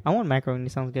macaroni. I want macaroni.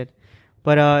 Sounds good.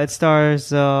 But it stars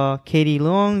Katie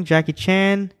Leung, Jackie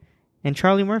Chan, and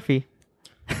Charlie Murphy.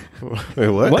 Wait,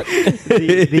 what? What?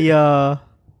 The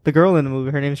girl in the movie,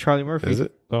 her name's Charlie Murphy. Is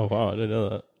it? Oh wow, I didn't know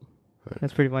that.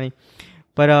 That's pretty funny.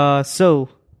 But so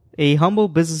a humble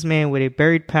businessman with a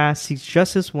buried past seeks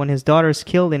justice when his daughter is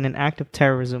killed in an act of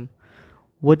terrorism.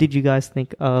 What did you guys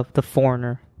think of The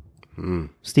Foreigner?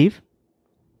 Steve?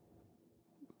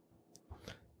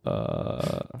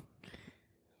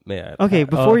 May I? Okay,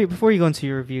 before you go into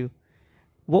your review,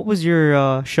 what was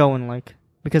your showing like?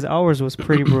 Because ours was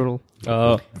pretty brutal.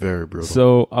 Very brutal.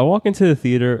 So I walk into the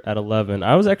theater at 11.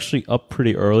 I was actually up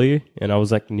pretty early, and I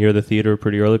was like near the theater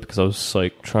pretty early because I was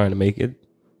like trying to make it.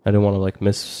 I didn't want to like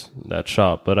miss that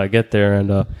shot, but I get there and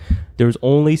there was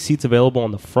only seats available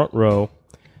on the front row.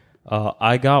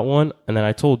 I got one, and then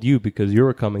I told you because you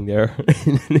were coming there.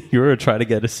 You were trying to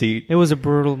get a seat. It was a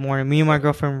brutal morning. Me and my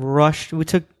girlfriend rushed. We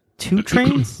took 2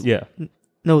 trains? Yeah,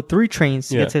 No, 3 trains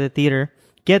to Yeah. get to the theater.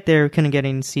 Get there, we couldn't get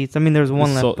any seats. I mean, there was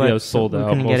one left, but it was sold we out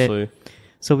couldn't get mostly. it.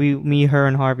 So me, her,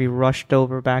 and Harvey rushed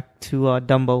over back to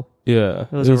Dumbo. Yeah,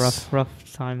 It was a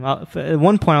rough time. At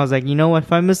one point, I was like, you know what?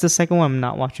 If I miss the second one, I'm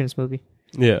not watching this movie.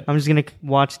 Yeah, I'm just gonna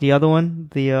watch the other one,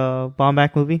 the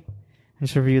Bomback movie, and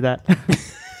just review that.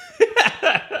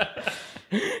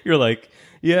 you're like,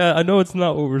 Yeah, I know it's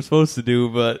not what we're supposed to do,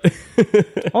 but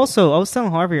Also, I was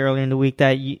telling Harvey earlier in the week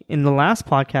that in the last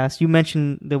podcast you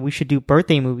mentioned that we should do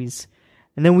birthday movies,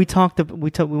 and then we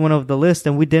went over the list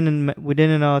and we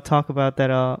didn't talk about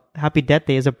that. Happy Death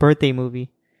Day is a birthday movie,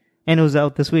 and it was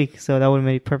out this week, so that would have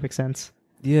made perfect sense.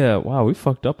 yeah, wow, we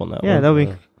fucked up on that. Yeah, one. that would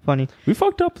be funny. We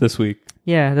fucked up this week.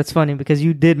 Yeah, that's funny because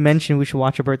you did mention we should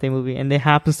watch a birthday movie, and there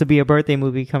happens to be a birthday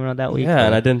movie coming out that week. Yeah,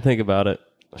 and I didn't think about it.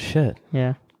 Shit.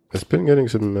 Yeah. It's been getting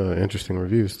some interesting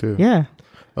reviews too. Yeah.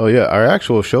 Oh yeah, our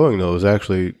actual showing though is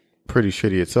actually pretty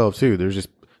shitty itself too. There's just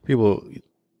people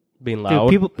being loud.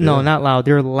 Dude, no, not loud.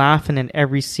 They're laughing at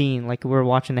every scene like we're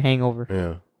watching The Hangover.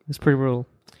 Yeah. It's pretty brutal.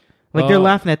 Like they're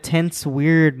laughing at tense,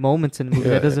 weird moments in the movie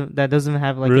that doesn't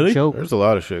have like a joke. There's a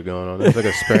lot of shit going on. There's like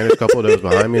a Spanish couple that was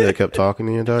behind me that kept talking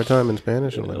the entire time in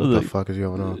Spanish. I'm like, what the fuck is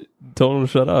going on? Told them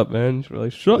to shut up, man. We're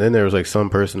like, shut. Then there was like some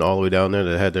person all the way down there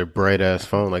that had their bright ass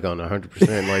phone like on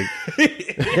 100%.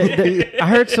 Like, I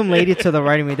heard some lady to the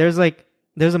right of me. There's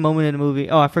a moment in the movie.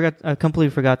 Oh, I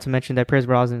completely forgot to mention that Pierce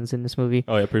Brosnan's in this movie.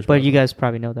 Oh yeah, Pierce But Brosnan. you guys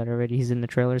probably know that already. He's in the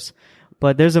trailers.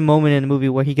 But there's a moment in the movie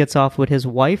where he gets off with his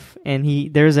wife,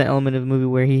 and there's an element of the movie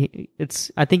where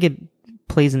I think it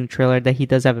plays in the trailer that he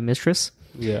does have a mistress.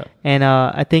 Yeah. And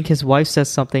I think his wife says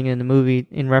something in the movie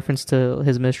in reference to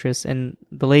his mistress, and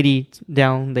the lady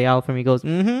down the aisle from me goes,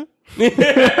 mm-hmm.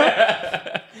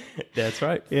 That's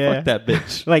right. Yeah. Fuck that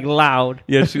bitch. Like loud.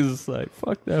 Yeah, she was just like,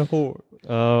 fuck that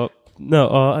whore. No,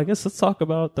 I guess let's talk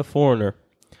about The Foreigner.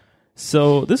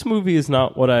 So this movie is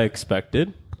not what I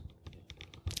expected.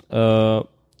 You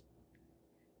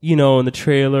know, in the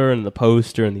trailer and the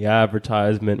poster and the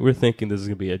advertisement, we're thinking this is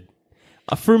going to be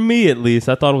for me at least,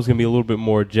 I thought it was going to be a little bit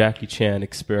more Jackie Chan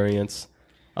experience.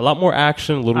 A lot more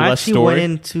action, a little less story. I actually went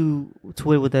into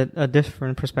it with a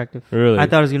different perspective. Really? I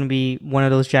thought it was going to be one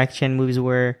of those Jackie Chan movies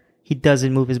where he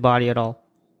doesn't move his body at all.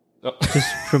 Oh. Just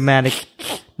dramatic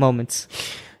moments.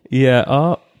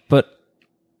 Yeah, but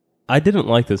I didn't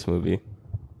like this movie.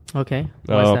 Okay.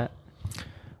 Why is that?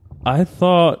 I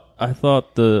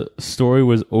thought the story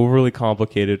was overly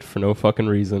complicated for no fucking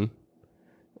reason.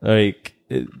 All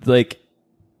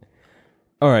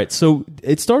right, so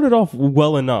it started off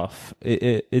well enough.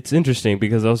 It's interesting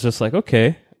because I was just like,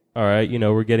 okay, all right, you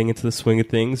know, we're getting into the swing of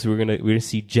things. We're gonna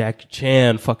see Jackie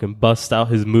Chan fucking bust out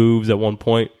his moves at one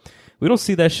point. We don't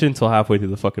see that shit until halfway through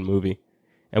the fucking movie,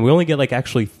 and we only get like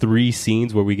actually 3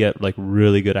 scenes where we get like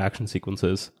really good action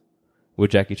sequences with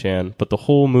Jackie Chan. But the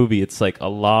whole movie, it's like a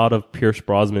lot of Pierce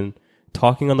Brosnan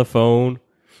talking on the phone,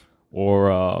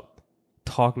 or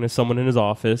talking to someone in his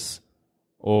office,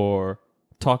 or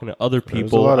talking to other people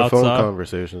there's a lot outside. of phone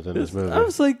conversations in this movie. I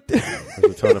was like, there's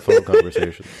a ton of phone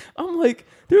conversations. I'm like,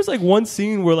 there's like one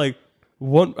scene where like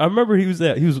I remember he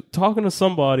was talking to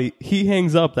somebody, he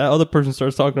hangs up, that other person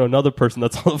starts talking to another person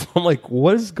that's on the phone. I'm like,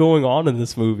 what is going on in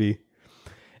this movie?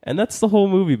 And that's the whole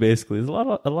movie basically. There's a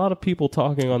lot of people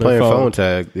talking on their playing phone. phone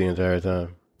tag the entire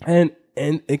time. And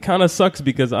it kind of sucks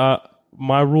because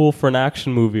my rule for an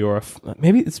action movie, or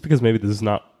maybe it's because maybe this is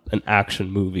not an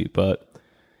action movie, but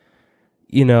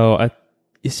you know,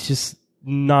 it's just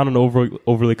not an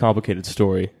overly complicated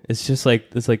story. It's just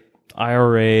like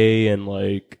IRA and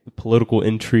like political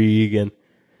intrigue, and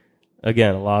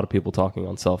again, a lot of people talking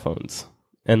on cell phones,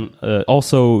 and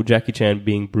also Jackie Chan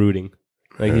being brooding.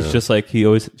 Like he's just like, he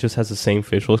always just has the same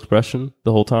facial expression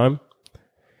the whole time,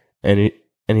 and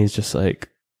he's just like,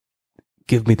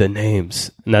 give me the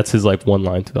names, and that's his like one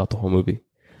line throughout the whole movie.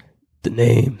 The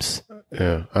names.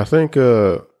 Yeah, I think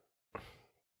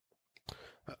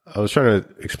I was trying to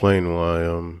explain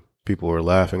why people were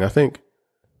laughing. I think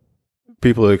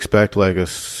people expect like a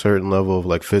certain level of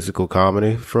like physical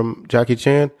comedy from Jackie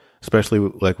Chan, especially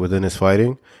like within his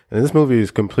fighting. And this movie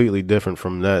is completely different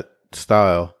from that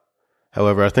style.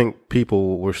 However, I think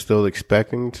people were still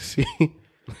expecting to see.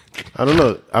 I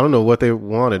don't know what they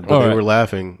wanted, but they were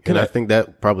laughing, and I think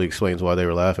that probably explains why they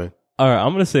were laughing. All right,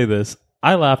 I'm gonna say this.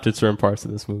 I laughed at certain parts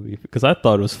of this movie because I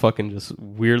thought it was fucking just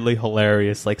weirdly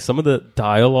hilarious. Like some of the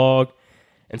dialogue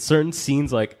and certain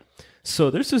scenes, like, so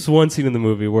there's this one scene in the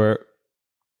movie where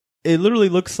it literally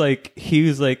looks like he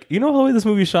was like, you know how this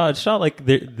movie shot? It's shot like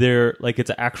they're like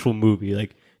it's an actual movie.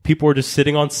 Like people are just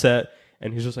sitting on set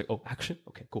and he's just like, oh, action?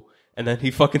 Okay, cool. And then he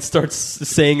fucking starts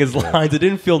saying his lines. It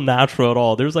didn't feel natural at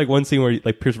all. There's like one scene where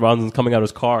like Pierce Brosnan's coming out of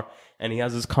his car and he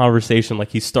has this conversation, like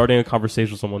he's starting a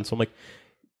conversation with someone. So I'm like,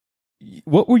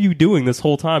 what were you doing this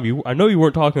whole time? I know you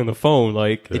weren't talking on the phone.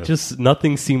 Like it just,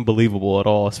 nothing seemed believable at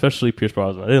all, especially Pierce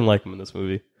Brosnan. I didn't like him in this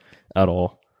movie at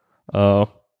all.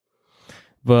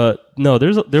 But no,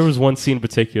 there was one scene in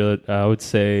particular, I would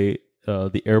say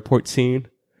the airport scene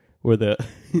where the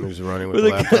He's running with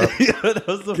where the the laptop. guy, yeah, that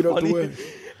was the Get out the funny. way. And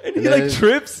And he like then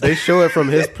trips. They show it from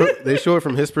his they show it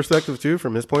from his perspective too,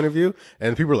 from his point of view,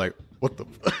 and people are like, "What the?"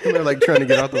 And they're like trying to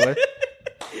get out the way.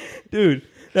 Dude,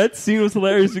 that scene was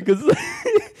hilarious because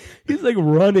he's like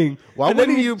running. Why and then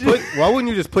wouldn't you put? Why wouldn't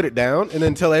you just put it down and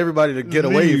then tell everybody to get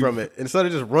away Leave. from it instead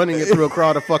of just running it through a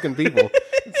crowd of fucking people?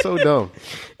 It's so dumb.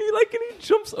 And he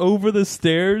jumps over the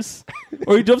stairs,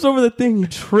 or he jumps over the thing. He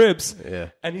trips, Yeah.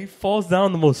 and he falls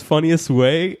down the most funniest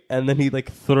way, and then he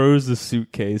like throws the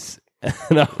suitcase,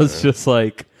 and I was just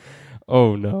like,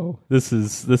 "Oh no, this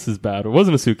is bad." It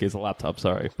wasn't a suitcase, a laptop.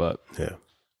 Sorry, but Yeah.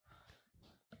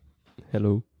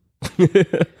 hello.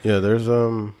 Yeah, there's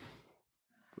some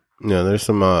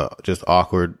just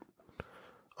awkward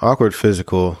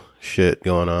physical shit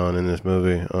going on in this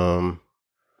movie.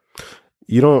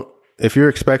 You don't, if you're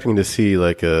expecting to see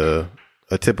like a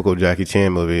typical Jackie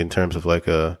Chan movie in terms of like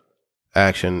a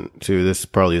action too, this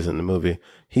probably isn't the movie.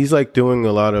 He's like doing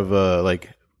a lot of like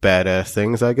badass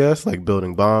things, I guess, like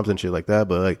building bombs and shit like that.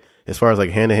 But like as far as like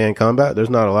hand to hand combat, there's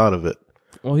not a lot of it.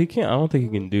 Well, he can't. I don't think he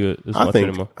can do it as much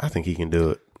anymore. I think he can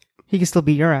do it. He can still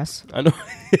beat your ass I know.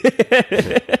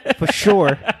 for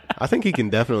sure. I think he can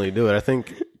definitely do it. I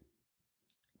think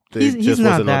He's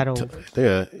not that old.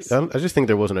 Yeah, I just think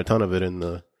there wasn't a ton of it in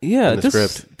the Yeah, in the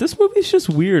script. This movie's just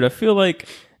weird. I feel like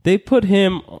they put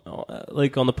him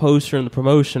like on the poster and the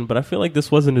promotion, but I feel like this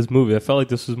wasn't his movie. I felt like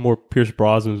this was more Pierce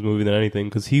Brosnan's movie than anything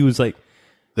because he was like,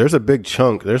 There's a big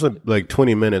chunk. There's like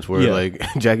 20 minutes where Yeah. like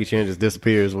Jackie Chan just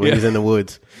disappears when Yeah. he's in the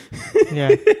woods.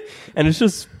 Yeah. and it's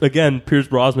just again Pierce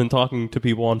Brosnan talking to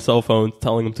people on cell phones,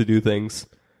 telling them to do things,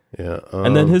 Yeah,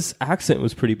 and then his accent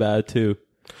was pretty bad too.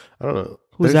 I don't know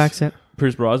Whose There's- accent?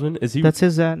 Pierce Brosnan is he? That's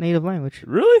his native language.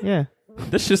 really? Yeah.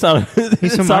 This just sounded.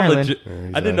 He's it from sounded Ireland. legit. Yeah,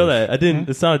 he's I didn't know Irish. that. I didn't.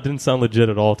 It didn't sound legit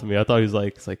at all to me. I thought he was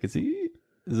like, is he?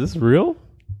 Is this real?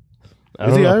 I Is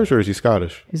don't he know. Irish or is he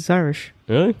Scottish? He's Irish.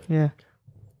 Really? Yeah.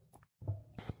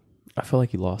 I feel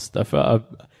like he lost.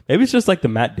 Maybe it's just like the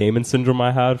Matt Damon syndrome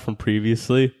I had from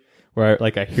previously, where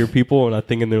I hear people and I'm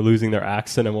thinking they're losing their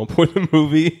accent at one point in the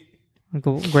movie, Like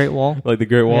the Great Wall. like the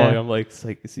Great Wall. Yeah. And I'm like,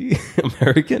 is he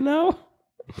American now?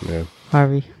 Yeah.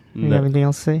 Harvey, you No. have anything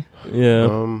else to say?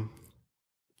 Yeah.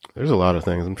 There's a lot of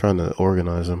things. I'm trying to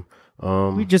organize them.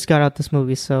 We just got out this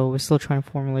movie, so we're still trying to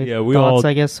formulate Yeah, we thoughts, all-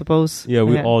 I guess, suppose. yeah,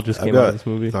 we all just I've came out got of this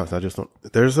movie. thoughts. I just don't.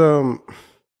 There's from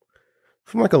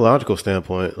like a logical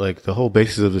standpoint, like the whole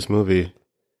basis of this movie.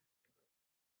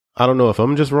 I don't know if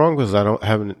I'm just wrong because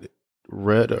haven't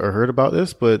read or heard about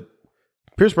this, but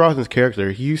Pierce Brosnan's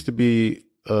character, he used to be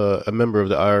a member of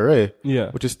the IRA,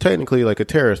 Yeah. which is technically like a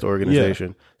terrorist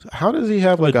organization. So how does he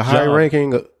have like a job.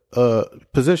 high-ranking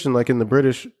position like in the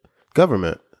British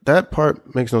government? That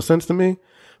part makes no sense to me.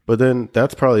 But then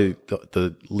that's probably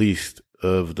the least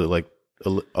of the like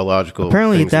illogical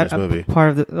Apparently, things that in this movie. part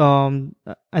of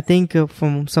the I think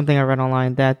from something I read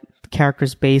online that the character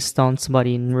is based on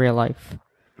somebody in real life.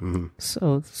 Mm-hmm.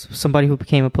 So somebody who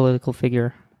became a political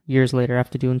figure years later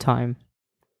after doing time.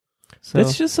 So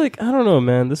It's just like, I don't know,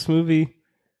 man. This movie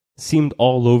seemed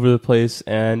all over the place.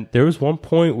 And there was one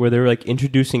point where they were like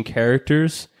introducing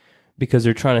characters because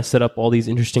they're trying to set up all these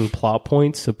interesting plot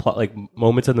points, like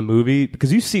moments in the movie.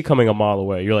 Because you see coming a mile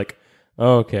away, you're like,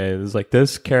 oh, okay, there's like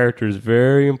this character is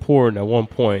very important at one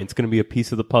point. It's going to be a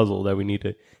piece of the puzzle that we need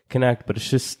to connect. But it's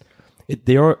just,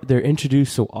 they're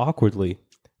introduced so awkwardly.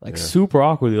 Like super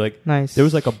awkwardly. Like nice. there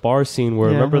was like a bar scene where,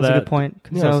 yeah, remember that's that? a good point.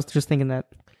 Because Yeah. I was just thinking that.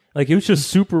 Like it was just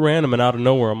super random and out of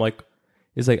nowhere. I'm like,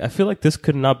 it's like I feel like this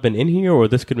could not have been in here or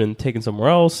this could have been taken somewhere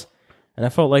else. And I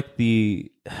felt like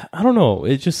I don't know.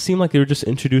 It just seemed like they were just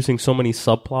introducing so many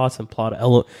subplots and plot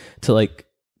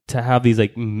to have these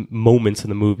like moments in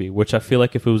the movie, which I feel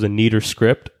like if it was a neater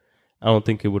script, I don't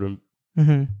think it would have.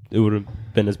 Mm-hmm. It would have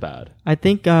been as bad. I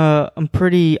think I'm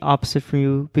pretty opposite from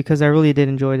you because I really did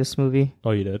enjoy this movie.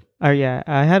 Oh, you did? Yeah,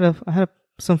 I had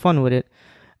some fun with it.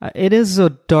 It is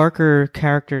a darker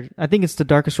character. I think it's the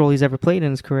darkest role he's ever played in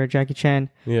his career, Jackie Chan.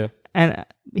 Yeah. And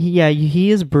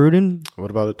he is brooding. What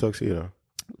about the tuxedo?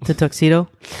 The tuxedo?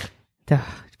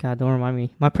 God, don't remind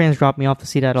me. My parents dropped me off to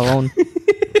see that alone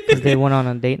because they went on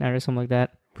a date night or something like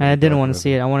that. And I didn't want to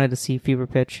see it. I wanted to see Fever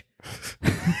Pitch.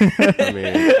 I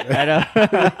mean,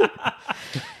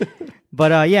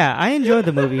 But yeah, I enjoyed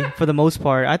the movie for the most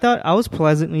part. I was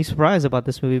pleasantly surprised about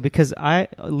this movie because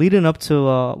leading up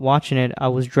to watching it, I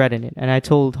was dreading it, and I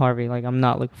told Harvey like I'm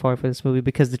not looking forward for this movie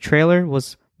because the trailer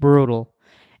was brutal,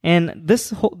 and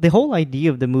the whole idea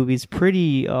of the movie is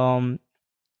pretty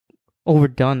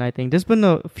overdone. I think there's been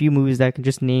a few movies that I can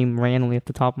just name randomly off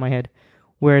the top of my head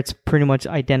where it's pretty much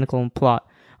identical in plot.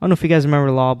 I don't know if you guys remember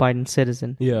Law Abiding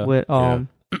Citizen. Yeah. With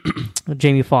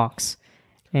Jamie Foxx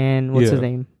and what's his Yeah.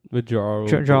 name? With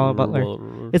Gerard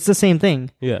Butler. It's the same thing.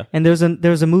 Yeah. And there's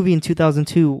a movie in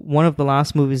 2002, one of the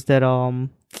last movies that Arnold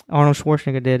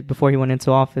Schwarzenegger did before he went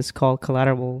into office, called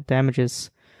Collateral Damages,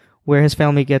 where his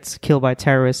family gets killed by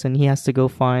terrorists and he has to go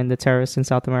find the terrorists in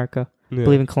South America, I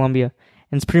believe in Colombia.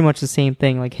 And it's pretty much the same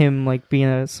thing, like him like being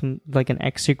an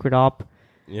ex-secret op,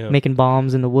 making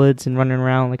bombs in the woods and running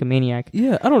around like a maniac.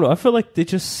 Yeah, I don't know. I feel like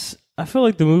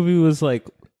the movie was like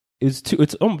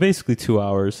it's basically 2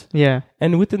 hours. Yeah.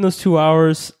 And within those 2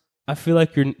 hours, I feel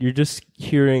like you're just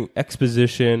hearing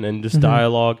exposition and just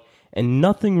dialogue, and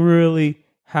nothing really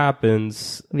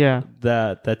happens. Yeah.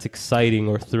 That's exciting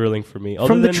or thrilling for me.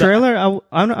 From the trailer,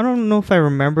 I don't know if I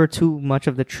remember too much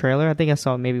of the trailer. I think I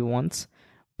saw it maybe once,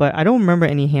 but I don't remember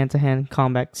any hand-to-hand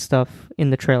combat stuff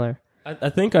in the trailer. I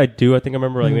think I do. I think I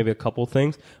remember like maybe a couple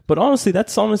things. But honestly,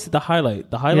 that's honestly the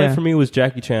highlight. The highlight for me was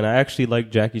Jackie Chan. I actually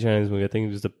liked Jackie Chan in this movie. I think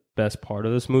he was the best part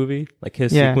of this movie. Like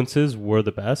his sequences were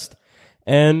the best.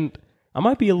 And I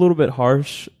might be a little bit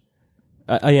harsh.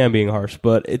 I am being harsh,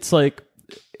 but it's like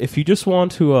if you just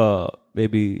want to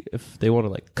maybe if they want to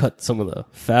like cut some of the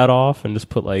fat off and just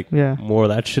put like more of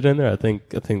that shit in there, I think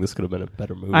this could have been a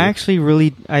better movie. I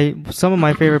actually some of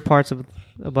my favorite parts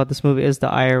about this movie is the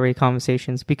IRA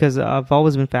conversations, because I've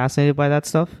always been fascinated by that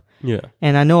stuff. Yeah.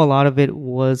 And I know a lot of it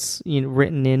was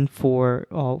written in for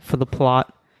the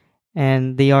plot,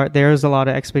 and there's a lot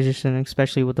of exposition,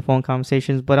 especially with the phone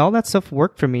conversations, but all that stuff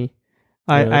worked for me.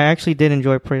 I actually did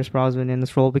enjoy Pierce Brosnan in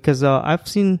this role, because I've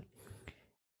seen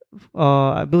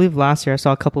I believe last year I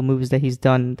saw a couple of movies that he's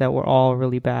done that were all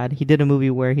really bad. He did a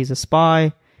movie where he's a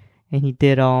spy, and he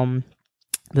did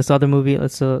this other movie.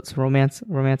 It's a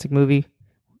romantic movie,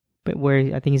 but where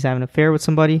I think he's having an affair with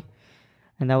somebody,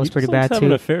 and that was pretty bad too.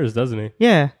 Having affairs, doesn't he?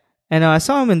 Yeah, and I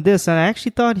saw him in this, and I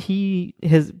actually thought he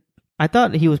was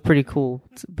pretty cool,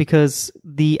 because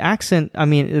the accent, I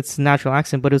mean, it's a natural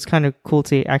accent, but it was kind of cool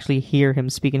to actually hear him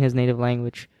speak in his native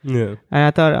language. Yeah. And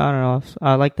I thought, I don't know,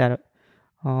 I like that.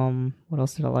 What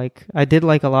else did I like? I did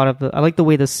like I like the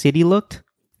way the city looked.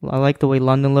 I like the way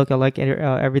London looked. I like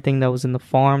everything that was in the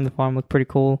farm. The farm looked pretty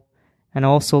cool. And I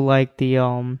also like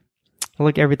I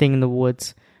like everything in the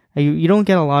woods. You don't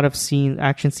get a lot of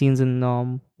action scenes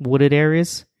in wooded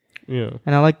areas. Yeah.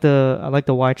 And I like the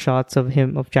wide shots of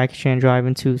Jackie Chan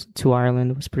driving to Ireland.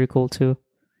 It was pretty cool too.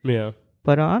 Yeah.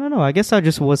 But I don't know. I guess I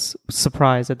just was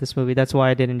surprised at this movie. That's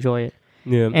why I did enjoy it.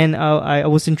 Yeah. And I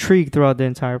was intrigued throughout the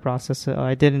entire process.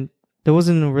 There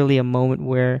wasn't really a moment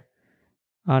where,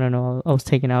 I don't know, I was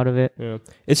taken out of it. Yeah.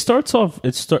 It starts off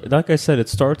like I said, it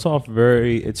starts off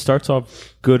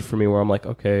good for me, where I'm like,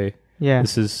 okay,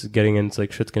 this is getting into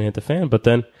like shit's gonna hit the fan, but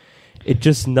then it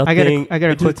just nothing. I got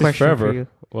a quick question forever. for you.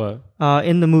 What?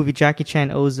 In the movie, Jackie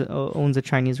Chan owns a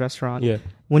Chinese restaurant. Yeah.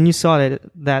 When you saw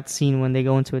that scene when they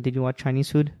go into it, did you want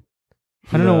Chinese food?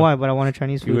 I don't know why, but I wanted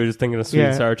Chinese food. You were just thinking of sweet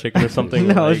and sour chicken or something?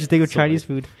 No, I was just thinking of Chinese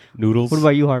food. Noodles. What about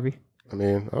you, Harvey? I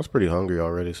mean, I was pretty hungry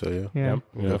already, so yeah.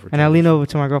 And I leaned over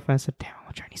to my girlfriend and said, "Damn, I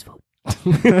want Chinese food."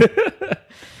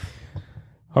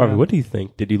 Harvey, what do you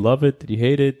think? Did you love it? Did you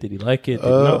hate it? Did you like it? Did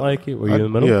you not like it? Were you in the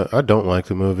middle? Yeah, I don't like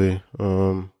the movie.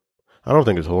 I don't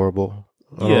think it's horrible.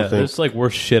 There's like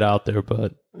worse shit out there,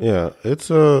 but yeah, it's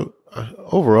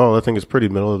overall, I think it's pretty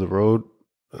middle of the road.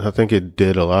 I think it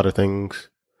did a lot of things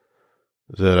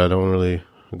that I don't really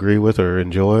agree with or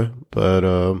enjoy, but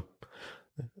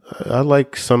I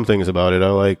like some things about it. I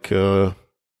like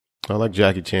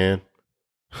Jackie Chan.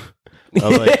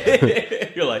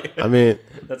 You're like, I mean,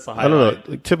 that's the highlight. I don't know.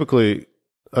 Like, typically,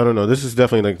 I don't know. This is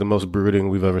definitely like the most brooding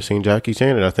we've ever seen Jackie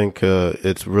Chan, and I think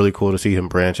it's really cool to see him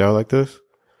branch out like this.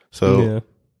 So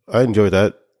I enjoyed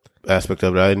that aspect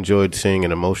of it. I enjoyed seeing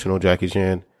an emotional Jackie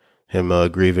Chan, him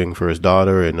grieving for his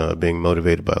daughter and being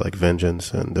motivated by like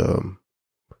vengeance, and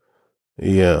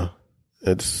I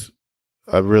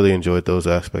really enjoyed those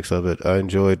aspects of it. I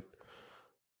enjoyed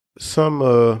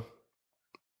some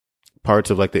parts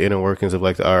of like the inner workings of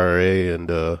like the IRA and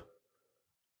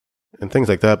things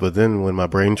like that. But then when my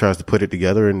brain tries to put it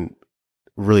together and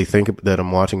really think that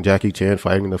I'm watching Jackie Chan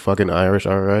fighting the fucking Irish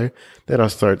IRA, then I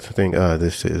start to think,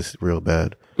 this is real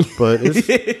bad. But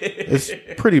it's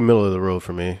pretty middle of the road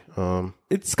for me.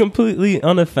 It's completely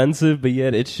unoffensive, but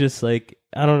yet it's just like,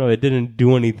 I don't know, it didn't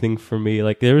do anything for me.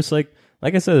 Like there was like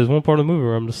I said, there's one part of the movie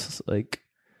where I'm just like,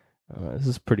 this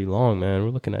is pretty long, man. We're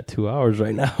looking at 2 hours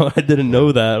right now. I didn't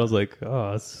know that. I was like,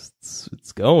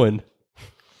 it's going.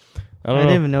 I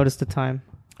didn't even notice the time.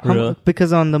 Really?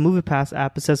 Because on the Movie Pass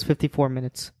app, it says 54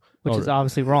 minutes, which is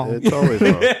obviously wrong. It's always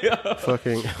wrong.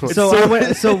 Fucking. So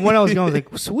when I was going, I was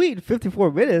like, sweet,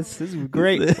 54 minutes. This is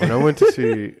great. When I went to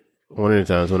see one of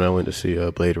the times when I went to see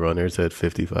Blade Runner, it said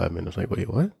 55 minutes. Like, wait,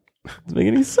 what? Doesn't make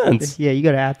any sense. Yeah, you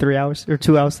got to add 3 hours or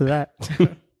 2 hours to that.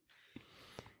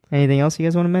 Anything else you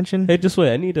guys want to mention? Hey, just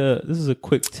wait. This is a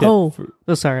quick tip. Oh,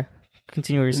 sorry.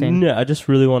 Continue what you're saying. No, I just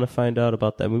really want to find out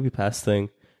about that Movie Pass thing.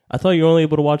 I thought you were only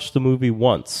able to watch the movie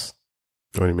once.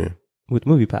 What do you mean? With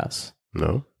Movie Pass.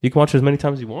 No. You can watch it as many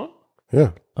times as you want?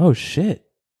 Yeah. Oh, shit.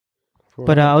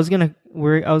 But I was gonna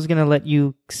let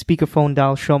you speakerphone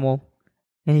dial Schummel,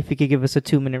 and if he could give us a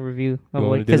 2-minute review of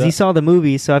what, because he saw the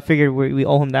movie, so I figured we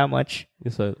owe him that much.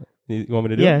 You want me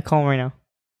to do it? Yeah, call him right now.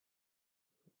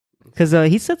 Because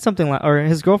he said something like, or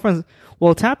his girlfriend.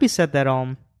 Well, Tappy said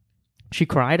that she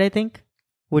cried. I think,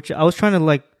 which I was trying to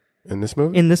like. In this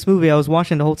movie? In this movie, I was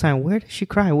watching the whole time. Where did she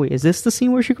cry? Wait, is this the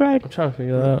scene where she cried? I'm trying to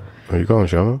figure that out. Are you calling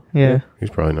Shama? Yeah. He's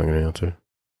probably not going to answer.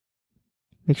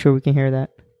 Make sure we can hear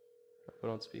that. Put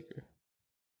on speaker.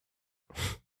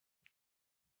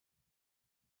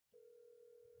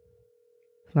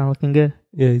 It's not looking good.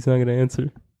 Yeah, he's not going to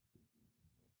answer.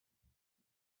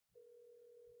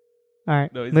 All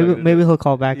right. No, maybe he'll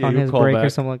call back on his break or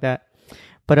something like that.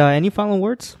 But any final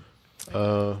words?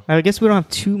 I guess we don't have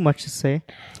too much to say.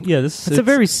 Yeah, it's a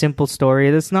very simple story.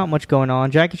 There's not much going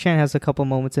on. Jackie Chan has a couple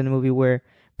moments in the movie where it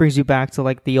brings you back to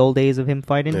like the old days of him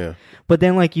fighting. Yeah. But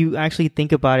then like you actually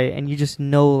think about it and you just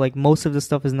know like most of the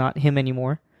stuff is not him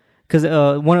anymore. Because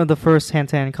one of the first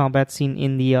hand-to-hand combat scene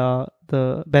in the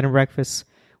bed and breakfast,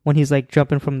 when he's like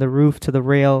jumping from the roof to the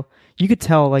rail, you could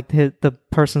tell like the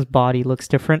person's body looks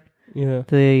different. Yeah.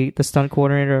 The stunt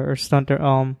coordinator or stunt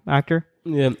actor.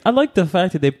 Yeah, I like the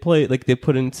fact that they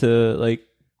put into like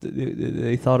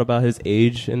they thought about his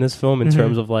age in this film in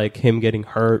terms of like him getting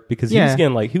hurt because he was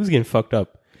getting fucked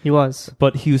up. He was,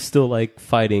 but he was still like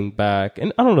fighting back,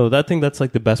 and I don't know. That's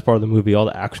like the best part of the movie. All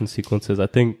the action sequences, I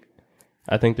think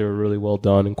they were really well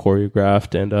done and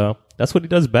choreographed, and that's what he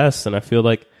does best. And I feel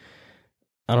like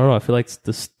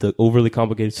the overly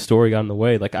complicated story got in the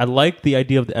way. Like I like the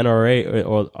idea of the NRA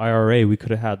or IRA. We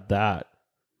could have had that.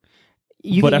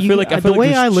 I feel like the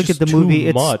way I look at the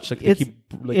movie,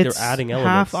 they're adding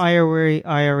elements. Half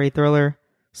IRA thriller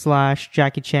 /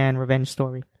 Jackie Chan revenge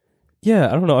story. Yeah,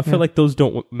 I don't know. I feel like those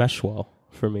don't mesh well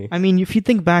for me. I mean, if you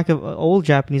think back of old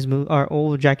Japanese or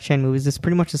old Jackie Chan movies, it's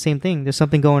pretty much the same thing. There's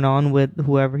something going on with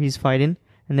whoever he's fighting,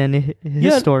 and then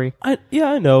his story. I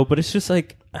know, but it's just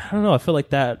like I don't know. I feel like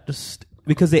that just.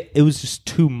 Because it was just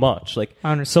too much. Like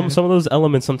some of those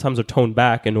elements sometimes are toned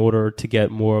back in order to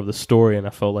get more of the story, and I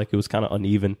felt like it was kind of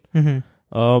uneven.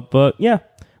 But yeah,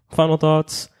 final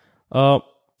thoughts.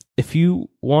 If you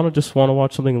want to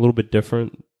watch something a little bit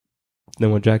different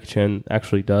than what Jackie Chan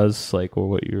actually does, like or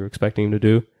what you're expecting him to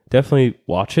do, definitely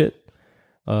watch it.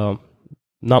 Not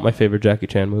my favorite Jackie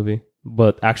Chan movie,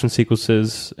 but action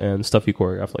sequences and stuff he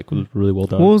choreographed like was really well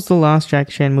done. What was the last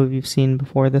Jackie Chan movie you've seen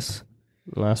before this?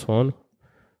 Last one.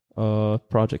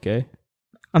 Project A.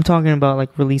 I'm talking about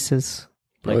like releases.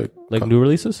 Like new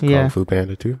releases? Yeah. Kung Fu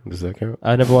Panda 2? Does that count?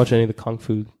 I never watched any of the Kung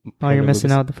Fu Panda you're missing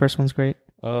movies. out. The first one's great.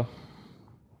 No,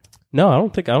 I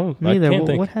don't think. Me either. I can't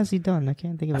think. What has he done? I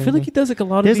can't think of it. I feel like he does like a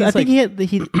lot of these. I think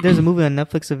there's a movie on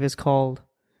Netflix of his called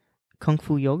Kung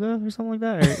Fu Yoga or something like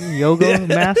that, or Yoga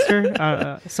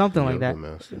Master, something like that.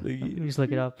 Master. Let me just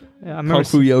look it up. Kung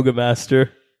Fu Yoga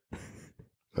Master.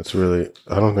 That's really.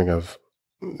 I don't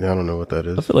know what that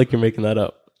is. I feel like you're making that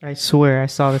up. I swear I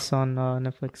saw this on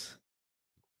Netflix.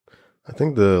 I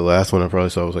think the last one I probably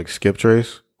saw was like Skip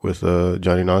Trace with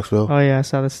Johnny Knoxville. Oh yeah, I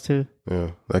saw this too.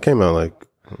 Yeah, that came out like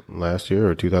last year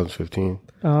or 2015.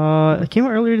 It came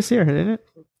out earlier this year, didn't it?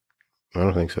 I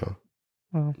don't think so.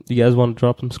 Oh. You guys want to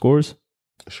drop some scores?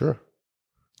 Sure.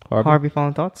 Harvey,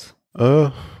 final thoughts?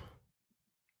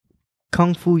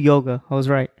 Kung Fu Yoga. I was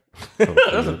right.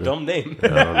 That's a dumb name.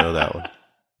 Yeah, I don't know that one.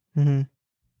 Mm-hmm.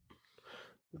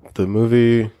 The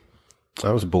movie,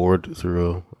 I was bored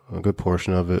through a good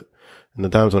portion of it. And the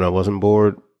times when I wasn't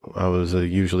bored, I was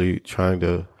usually trying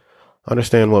to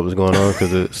understand what was going on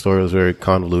because the story was very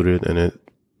convoluted and it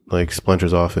like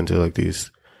splinters off into like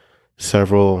these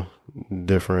several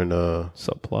different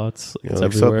subplots.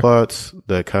 Like subplots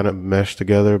that kind of mesh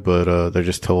together, but they're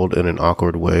just told in an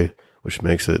awkward way, which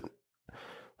makes it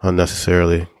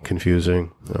unnecessarily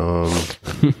confusing.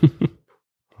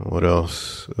 What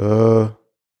else?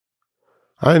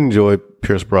 I enjoy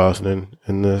Pierce Brosnan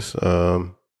in this.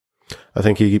 I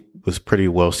think he was pretty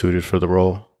well suited for the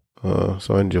role.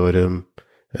 So I enjoyed him.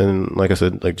 And like I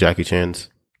said, like Jackie Chan's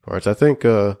parts. I think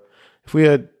if we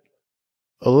had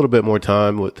a little bit more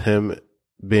time with him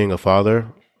being a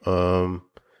father, and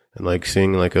like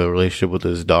seeing like a relationship with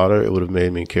his daughter, it would have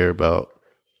made me care about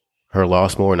her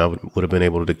loss more, and I would have been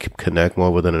able to connect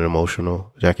more with an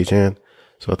emotional Jackie Chan.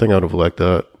 So I think I would have liked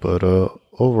that. But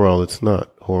overall, it's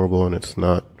not horrible and it's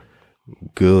not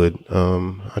good.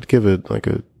 I'd give it like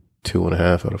a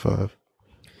 2.5 out of 5.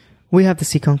 We have to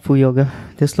see Kung Fu Yoga.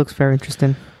 This looks very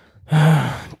interesting.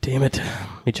 Damn it.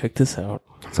 Let me check this out.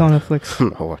 It's on Netflix. I'm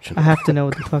not watching I it. have to know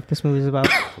what the fuck this movie's about.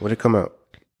 When did it come out?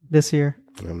 This year.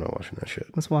 I'm not watching that shit.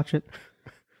 Let's watch it.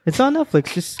 It's on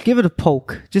Netflix. Just give it a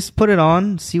poke. Just put it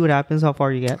on, see what happens, how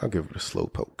far you get. I'll give it a slow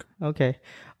poke. Okay.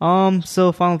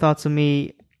 So final thoughts of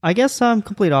me. I guess I'm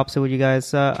complete opposite with you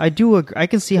guys. I do agree. I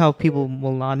can see how people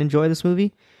will not enjoy this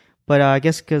movie, but I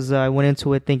guess because I went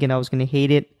into it thinking I was going to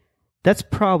hate it. That's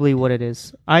probably what it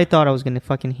is. I thought I was going to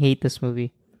fucking hate this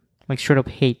movie. Like straight up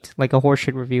hate. Like a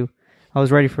horseshit review. I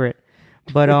was ready for it.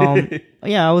 But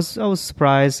yeah, I was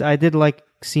surprised. I did like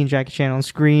seeing Jackie Chan on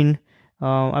screen.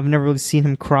 I've never really seen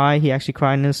him cry. He actually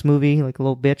cried in this movie, like a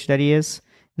little bitch that he is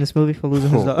in this movie for losing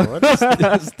his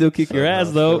dog. Still kick your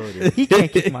ass, though. He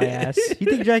can't kick my ass. You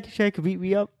think Jackie Chan could beat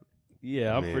me up?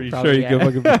 Yeah, I'm pretty Probably, sure he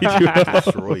could fucking beat you up.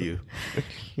 Destroy you.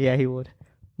 Yeah, he would.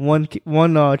 One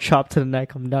chop to the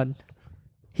neck, I'm done.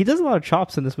 He does a lot of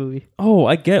chops in this movie. Oh,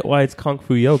 I get why it's Kung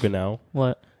Fu Yoga now.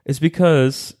 What? It's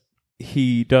because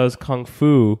he does Kung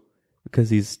Fu because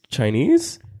he's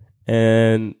Chinese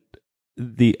and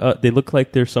they look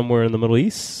like they're somewhere in the Middle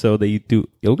East, so they do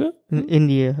yoga? In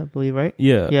India, I believe, right?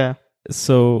 Yeah. Yeah.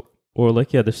 So, or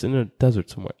like, yeah, they're in a desert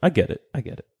somewhere. I get it.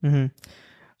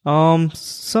 Mm-hmm.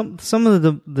 Some of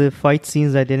the fight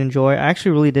scenes I did enjoy. I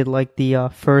actually really did like the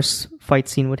first fight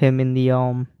scene with him in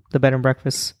the bed and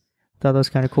breakfast. Thought that was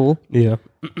kind of cool. Yeah.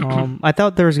 I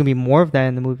thought there was gonna be more of that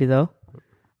in the movie though.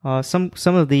 Some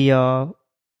of the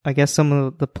I guess some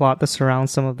of the plot that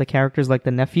surrounds some of the characters, like the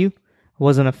nephew, I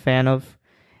wasn't a fan of.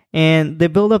 And they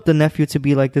build up the nephew to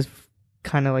be like this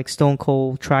kind of like stone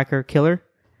cold tracker killer,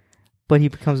 but he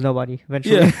becomes nobody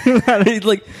eventually.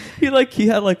 Yeah. he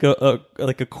had like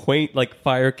a quaint like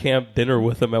fire camp dinner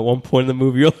with him at one point in the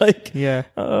movie. You're like, yeah,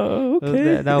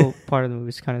 okay. That part of the movie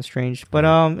is kind of strange, but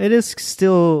it is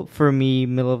still for me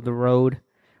middle of the road,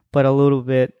 but a little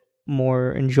bit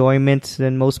more enjoyment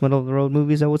than most middle of the road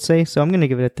movies, I would say. So I'm gonna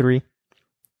give it a 3.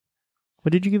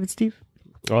 What did you give it, Steve?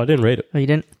 Oh, I didn't rate it. Oh, you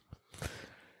didn't?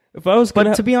 If I was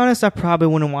But to be honest, I probably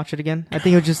wouldn't watch it again. I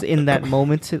think it was just in that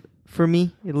moment for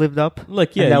me. It lived up.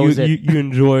 Like, yeah, you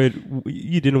enjoyed,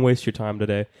 you didn't waste your time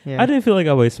today. Yeah. I didn't feel like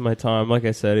I wasted my time. Like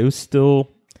I said, it was still,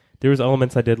 there was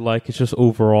elements I did like. It's just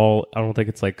overall, I don't think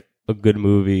it's like a good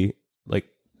movie. Like,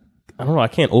 I don't know, I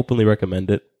can't openly recommend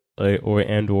it.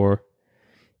 Or,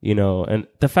 you know, and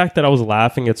the fact that I was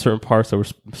laughing at certain parts that were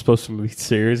supposed to be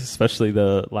serious, especially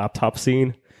the laptop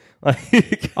scene.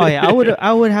 Like, oh yeah,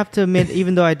 I would have to admit,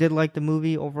 even though I did like the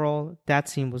movie overall, that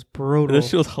scene was brutal. This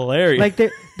shit was hilarious. Like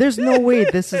there's no way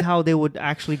this is how they would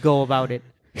actually go about it.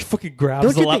 He fucking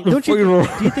grabs the laptop. Do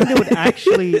you think they would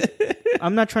actually?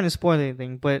 I'm not trying to spoil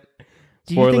anything, but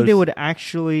do you think they would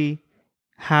actually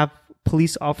have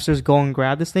police officers go and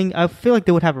grab this thing? I feel like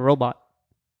they would have a robot.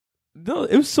 No,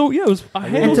 it was so, yeah, it was, I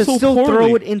and handled to so still poorly.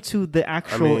 throw it into the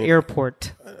actual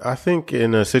airport. I think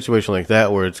in a situation like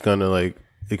that where it's gonna like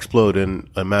explode in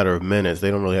a matter of minutes, they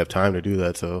don't really have time to do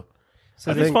that. So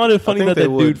I just found it funny that the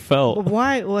dude fell. But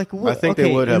why? Like, I think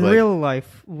they would have in like, real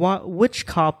life. Which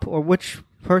cop or which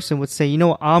person would say, you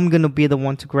know, I'm gonna be the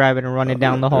one to grab it and run it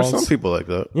down the halls? There's some people like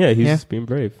that. Yeah, he's just being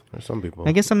brave. There's some people.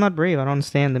 I guess I'm not brave. I don't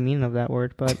understand the meaning of that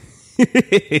word, but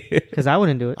because I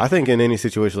wouldn't do it. I think in any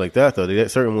situation like that, though, they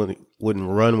certainly wouldn't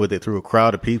run with it through a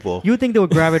crowd of people. You would think they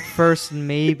would grab it first and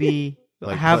maybe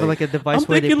have like a device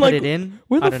where they put it in.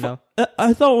 I don't know.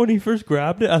 I thought when he first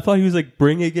grabbed it, I thought he was like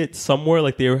bringing it somewhere,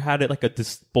 like they had it like a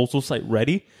disposal site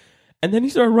ready, and then he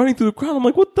started running through the crowd. I'm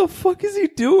like, what the fuck is he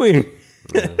doing?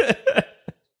 Yeah.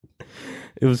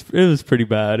 It was pretty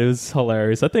bad. It was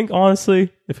hilarious. I think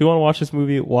honestly, if you want to watch this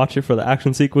movie, watch it for the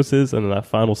action sequences, and that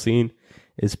final scene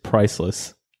is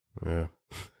priceless. Yeah.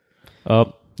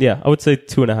 Yeah, I would say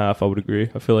 2.5. I would agree.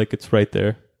 I feel like it's right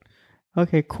there.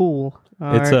 Okay, cool.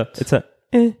 It's a.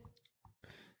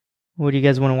 What do you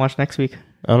guys want to watch next week?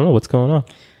 I don't know what's going on.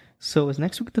 So is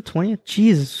next week the 20th?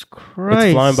 Jesus Christ.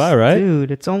 It's flying by, right?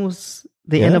 Dude, it's almost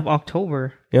the end of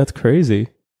October. Yeah, it's crazy.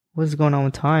 What is going on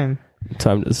with time?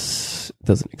 Time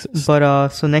doesn't exist. But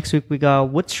so next week we got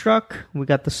Woodstruck, we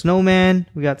got The Snowman,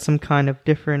 we got Some Kind of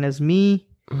Different as Me,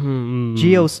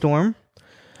 Geostorm,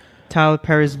 Tyler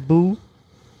Perry's Boo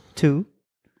 2.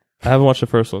 I haven't watched the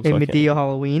first one. A Medea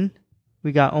Halloween.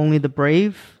 We got Only the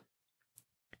Brave.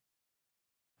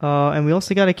 And we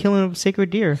also got A Killing of a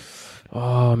Sacred Deer.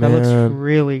 Oh, man. That looks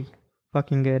really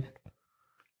fucking good.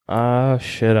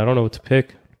 Shit. I don't know what to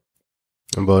pick.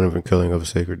 I'm voting for Killing of a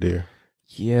Sacred Deer.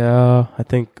 Yeah, I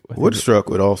think Woodstruck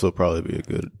would also probably be a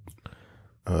good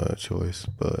choice,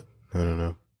 but I don't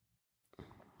know.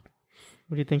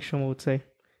 What do you think Shoma would say?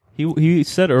 He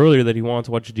said earlier that he wanted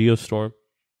to watch Geostorm.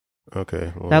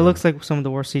 Okay. Well, That looks like some of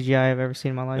the worst CGI I've ever seen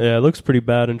in my life. Yeah, it looks pretty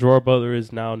bad. And Gerard Butler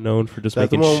is now known for just That's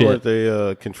the making one shit. where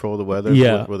they control the weather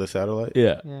Yeah. with a satellite?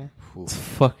 Yeah. Yeah. It's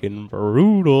fucking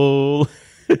brutal.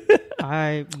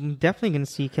 I'm definitely going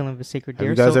to see Killing of a Sacred Have Deer.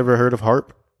 you guys so- ever heard of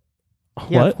HARP?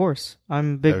 Yeah, What? of course.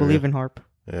 I'm a big Have you? believer in HARP.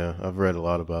 Yeah, I've read a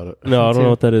lot about it. No, I Me don't too. know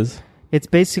what that is. It's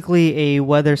basically a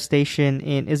weather station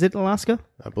in, is it Alaska?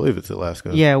 I believe it's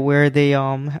Alaska. Yeah, where they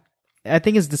I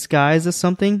think it's disguised as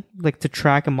something like to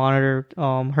track and monitor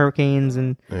hurricanes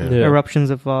and Yeah. Yeah. eruptions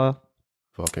of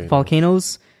Volcano.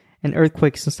 volcanoes and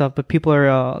earthquakes and stuff. But people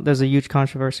are there's a huge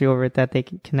controversy over it that they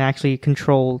can actually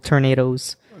control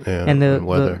tornadoes Yeah, and the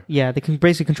weather. they can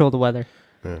basically control the weather.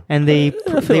 Yeah. And they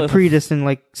I feel like- predestined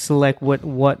like select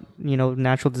what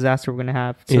natural disaster we're gonna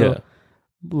have to Yeah.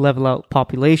 level out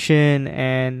population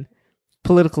and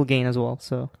political gain as well.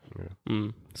 So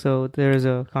Mm, so there's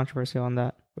a controversy on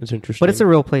that. it's interesting. But it's a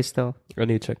real place though. I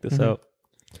need to check this Mhm. out.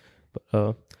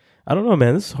 But, I don't know,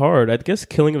 man. This is hard. I guess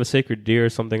Killing of a Sacred Deer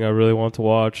is something I really want to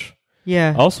watch.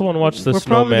 Yeah. I also want to watch The We're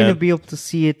probably Snowman. gonna be able to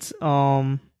see it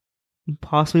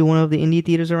possibly one of the indie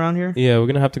theaters around here. Yeah, we're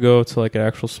gonna have to go to like an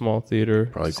actual small theater.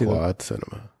 Probably to see Quad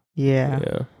Cinema. Yeah.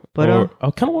 Yeah, But or,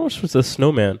 I kind of want to watch The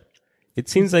Snowman. It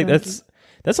seems like that's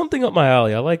something up my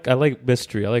alley. I like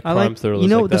mystery. I like crime thrillers.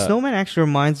 The like that. Snowman actually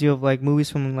reminds you of like movies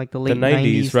from like the late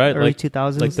 90s, right? early Like-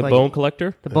 2000s, like The Bone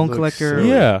Collector. The Bone looks Collector. silly.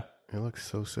 Yeah. It looks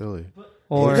so silly.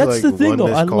 Or It That's looks the like thing, One though.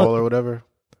 Missed I Call love- or whatever.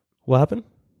 What happened?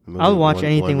 The I'll movie watch One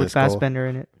anything with Missed Call. Fassbender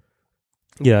in it.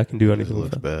 Yeah, I can do It anything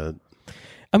with looks that. bad.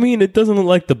 I mean, it doesn't look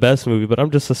like the best movie, but I'm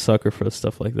just a sucker for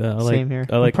stuff like that. Same here.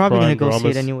 I like I'm probably crime gonna go see it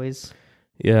dramas. anyways.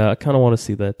 Yeah, I kind of want to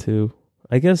see that too.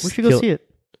 I guess We should go see it.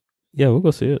 Yeah, we'll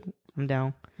go see it. I'm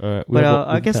down. All right, But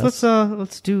I guess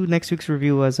let's do next week's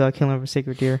review as Killing of a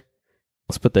Sacred Deer.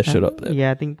 let's put that shit up there.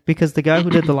 Yeah, I think because the guy who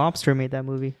did The Lobster made that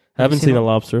movie. I haven't seen it? A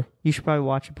Lobster. You should probably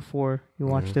watch it before you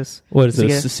watch this. What is To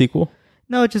this? get- A sequel?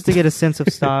 No, just to get a sense of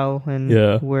style and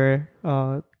Yeah. where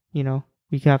you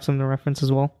can have something to reference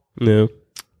as well. No.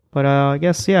 But I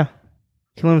guess Killing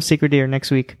of a Sacred Deer next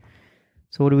week.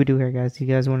 So what do we do here, guys? Do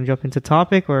you guys want to jump into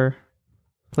topic or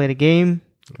play the game?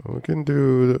 We can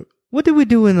do. What did we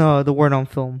do in the Word on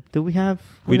Film? Did we have?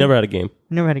 We never had a game.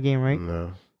 We never had a game, right?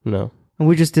 No. No. And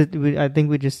we just did. I think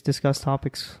we just discussed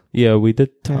topics. Yeah, we did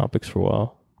Yeah. topics for a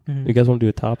while. Mhm. You guys want to do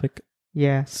a topic?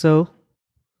 Yeah. So,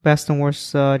 best and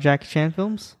worst Jackie Chan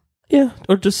films. Yeah,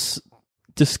 or just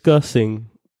discussing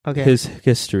Okay. his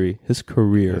history, his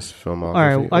career. His filmography.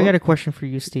 All right. I got a question for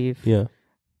you, Steve. Yeah.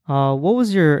 What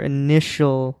was your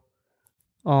initial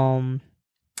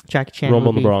Jackie Chan Rumble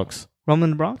in movie? the Bronx. Rumble in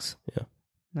the Bronx? Yeah.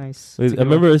 Nice. I That's a good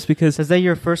remember one. it's because So is that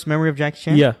your first memory of Jackie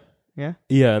Chan? yeah, Yeah?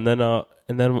 yeah, and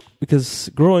then because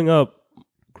growing up,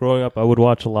 I would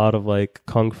watch a lot of like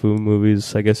kung fu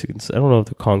movies. I guess you can say, I don't know if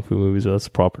they're kung fu movies, that's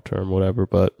a proper term, whatever,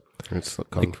 but It's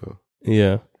Kung Fu.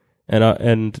 yeah. And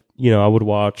I would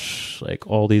watch like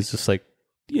all these just like,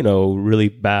 really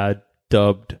bad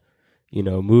dubbed,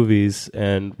 movies,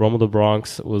 and Rumble in the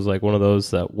Bronx was like one of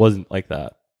those that wasn't like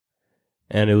that.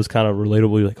 And it was kind of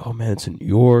relatable. You're like, oh man, it's in New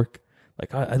York.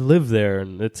 Like I live there,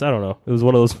 and I don't know. It was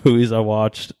one of those movies I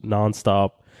watched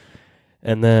nonstop.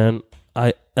 And then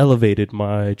I elevated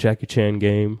my Jackie Chan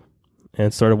game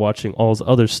and started watching all his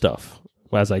other stuff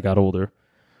as I got older.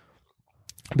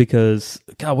 Because,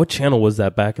 God, what channel was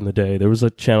that back in the day? There was a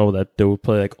channel that they would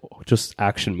play like just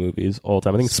action movies all the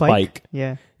time. I think Spike.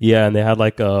 Yeah. Yeah, and they had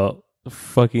like a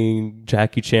fucking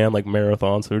Jackie Chan like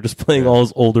marathon. So they were just playing all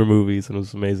his older movies, and it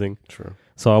was amazing. True.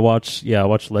 So I watched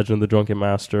Legend of the Drunken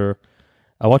Master.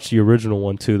 I watched the original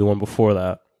one too, the one before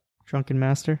that. Drunken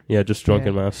Master. Yeah, just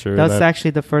Drunken Master. That's and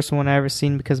actually the first one I ever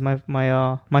seen because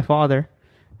my father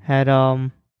had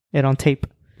it on tape.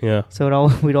 yeah, So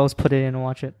we'd always put it in and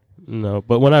watch it. no.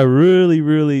 But when I really,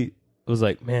 really was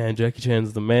like, man, Jackie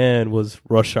Chan's the man, was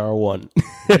Rush Hour 1.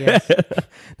 Yes.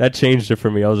 That changed it for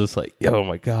me. I was just like, oh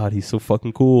my God, he's so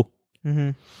fucking cool. Mm-hmm.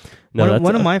 No,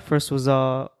 one of my first was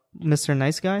Mr.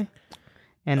 Nice Guy.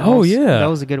 And Oh, also- yeah. that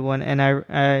was a good one. And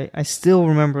I still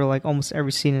remember like almost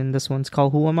every scene in this one. It's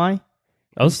called Who Am I?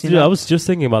 I was just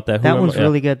thinking about that. That one's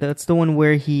really good. That's the one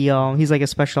where he's like a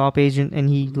special op agent and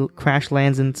he crash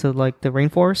lands into like the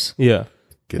rainforest. Yeah.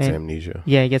 Gets And- amnesia.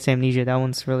 Yeah, he gets amnesia. That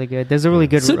one's really good. There's a really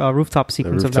good rooftop The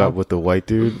sequence of rooftop that. with the white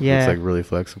dude. Yeah. It's like really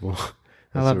flexible.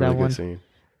 That's love a that really one. good scene.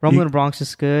 Rumble in the Bronx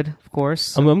is good, of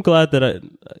course. I'm glad that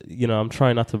I'm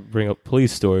trying not to bring up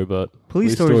Police Story, but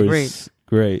Police Story is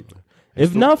great.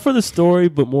 If not for the story,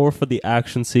 but more for the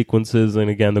action sequences and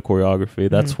again the choreography.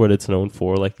 That's what it's known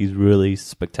for. Like these really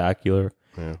spectacular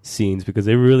scenes because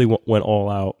they really went all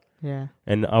out. Yeah.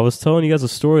 And I was telling you guys a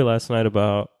story last night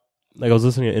about, like, I was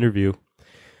listening to an interview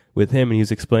with him, and he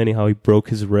was explaining how he broke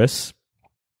his wrists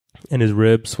and his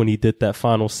ribs when he did that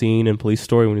final scene in Police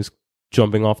Story when he was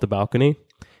jumping off the balcony.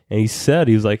 And he said,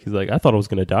 he's like, I thought I was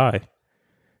going to die.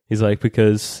 He's like,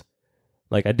 because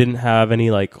like I didn't have any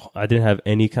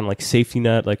kind of like safety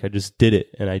net. Like I just did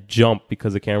it and I jumped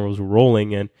because the camera was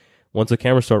rolling. And once the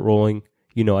camera started rolling,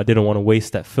 you know, I didn't want to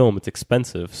waste that film. It's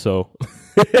expensive. So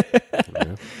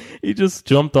he just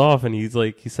jumped off, and he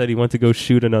said he went to go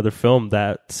shoot another film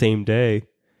that same day.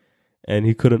 And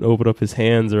he couldn't open up his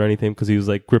hands or anything because he was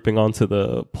like gripping onto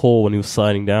the pole when he was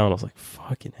sliding down. I was like,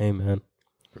 fucking hey, man.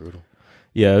 Brutal.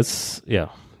 Yeah, the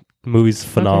movie's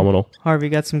phenomenal. Okay. Harvey,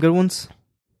 got some good ones?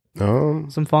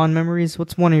 Some fond memories?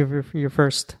 What's one of your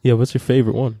first? Yeah, what's your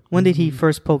favorite one? When did he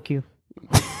first poke you?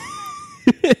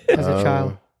 As a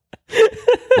child.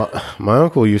 My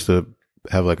uncle used to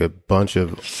have like a bunch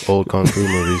of old kung fu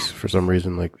movies for some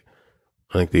reason, like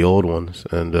the old ones.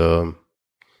 And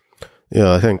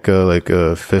yeah, I think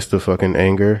Fist of fucking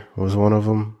Anger was one of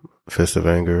them. Fist of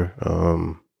Anger.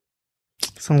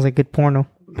 Sounds like good porno.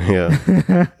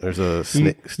 Yeah. There's a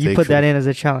snake. You put that in as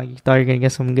a child. You thought you were going to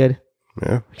get something good.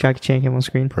 Yeah. Jackie Chan came on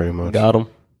screen. Pretty much. Got him.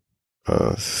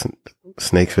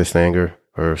 Snake Fist Anger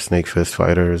or Snake Fist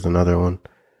Fighter is another one.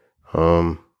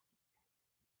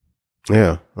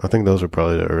 Yeah, I think those are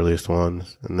probably the earliest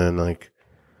ones. And then like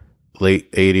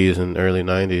late 80s and early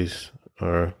 90s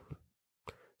are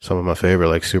some of my favorite,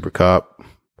 like Super Cop.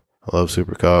 I love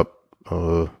Super Cop.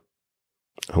 Who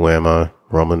Am I?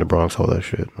 Rumble in the Bronx, all that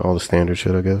shit. All the standard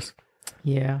shit, I guess.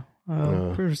 Yeah.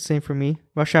 Pretty same for me.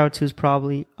 Rush Hour 2 is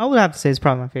probably, I would have to say, it's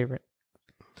probably my favorite.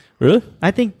 Really?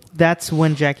 I think that's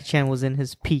when Jackie Chan was in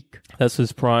his peak. That's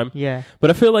his prime. Yeah. But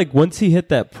I feel like once he hit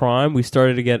that prime, we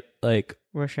started to get like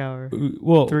Rush Hour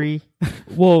 3.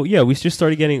 Well, yeah, we just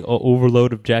started getting an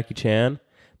overload of Jackie Chan,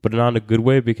 but not in a good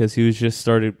way because he was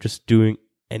started doing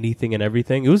anything and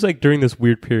everything. It was like during this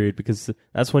weird period because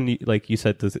that's when, like you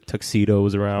said, the tuxedo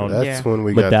was around. That's when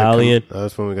we Medallion.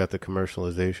 That's when we got the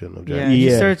commercialization of Jackie. Yeah,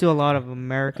 he started to do a lot of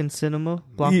American cinema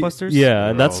blockbusters. Yeah,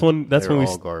 and that's when we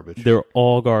all garbage. They're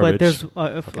all garbage.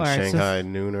 But there's Shanghai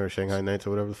Noon or Shanghai Nights or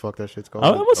whatever the fuck that shit's called.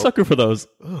 I'm a sucker for those.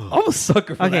 I'm a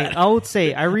sucker for that. Okay, I would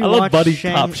say I love buddy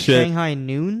rewatched cop shit. Shanghai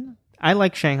Noon. I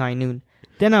like Shanghai Noon.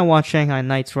 Then I watched Shanghai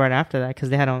Nights right after that because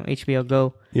they had it on HBO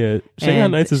Go. Yeah, Shanghai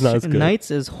Nights is not as good. Nights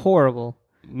is horrible.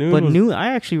 Noon,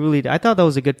 I actually I thought that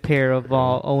was a good pair of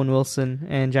Owen Wilson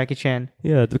and Jackie Chan.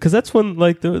 Yeah, because that's when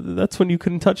that's when you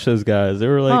couldn't touch those guys. They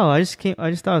were like, I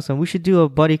just thought of something. We should do a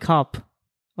buddy cop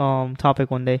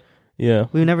topic one day. Yeah,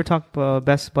 we never talked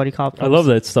best buddy cop films. I love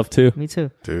that stuff too. Me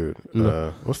too, dude.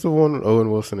 What's the one with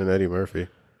Owen Wilson and Eddie Murphy?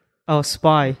 Oh,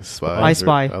 Spy. I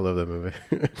Spy. I love that movie.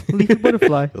 Leafy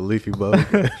Butterfly. The Leafy Bug.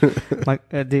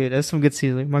 Dude, that's some good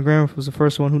seasoning. My grandma was the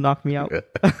first one who knocked me out.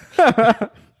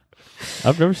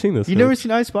 I've never seen this. You never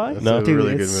seen I Spy? No, dude,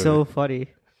 really it's so funny.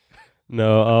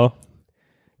 No,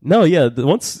 yeah.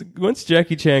 Once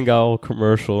Jackie Chan got all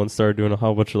commercial and started doing a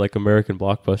whole bunch of like American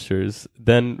blockbusters,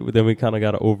 then we kind of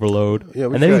got an overload. Yeah,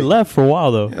 and then he left for a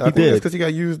while though. Yeah, I think it's because he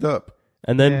got used up.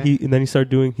 And then he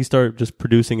started just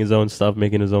producing his own stuff,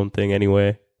 making his own thing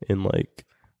anyway in like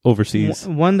overseas.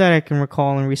 One that I can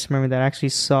recall in recent memory that I actually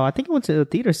saw, I think I went to the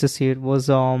theaters to see it, was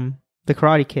The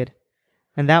Karate Kid.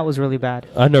 And that was really bad.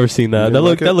 I've never seen that. That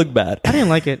looked bad. I didn't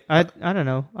like it. I don't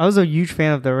know. I was a huge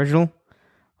fan of the original.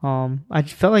 I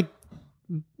felt like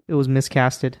it was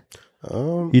miscasted.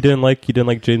 You didn't like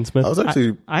Jaden Smith?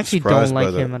 I actually don't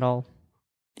like him at all.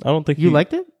 I don't think you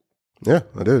liked it. Yeah,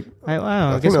 I did.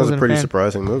 I think that was a pretty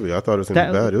surprising movie. I thought it was going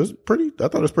to be bad. I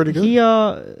thought it was pretty good.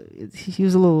 He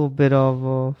was a little bit of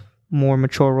a more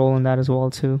mature role in that as well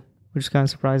too, which is kind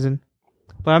of surprising.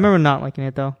 But I remember not liking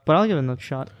it though. But I'll give it another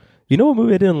shot. You know what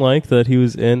movie I didn't like that he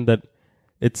was in that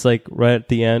it's like right at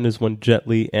the end is when Jet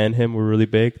Li and him were really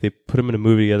big. They put him in a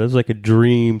movie together. It was like a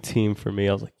dream team for me.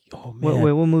 I was like, oh man.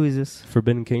 Wait, what movie is this?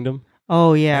 Forbidden Kingdom.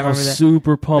 Oh yeah, I remember was that.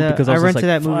 Super pumped because I rented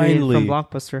that movie from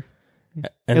Blockbuster.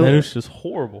 And then it was just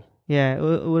horrible. Yeah, there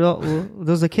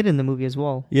was a kid in the movie as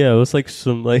well. Yeah, it was like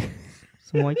some white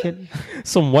kid,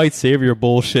 some white savior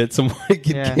bullshit. Some white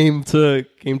kid came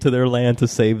to their land to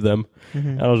save them. Mm-hmm.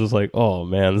 And I was just like, oh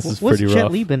man, this is pretty rough. What's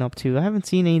Jet Li been up to? I haven't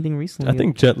seen anything recently. I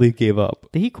think Jet Li gave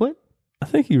up. Did he quit? I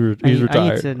think he's retired. I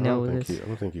need to know this. I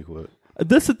don't think he quit.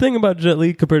 That's the thing about Jet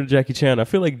Li compared to Jackie Chan. I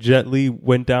feel like Jet Li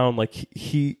went down like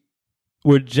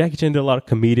where Jackie Chan did a lot of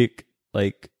comedic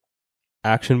like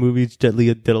action movies. Jet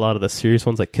Li did a lot of the serious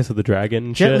ones like Kiss of the Dragon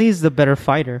and Jet Li's the better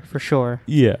fighter for sure.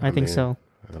 Yeah. I think so.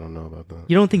 I don't know about that.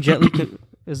 You don't think Jet Li could...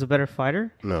 is a better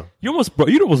fighter. No. You almost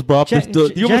brought up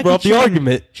the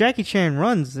argument. Jackie Chan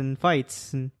runs and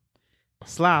fights and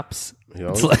slaps. He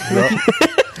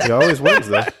always wins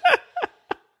though.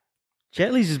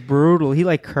 Jet Li's just brutal. He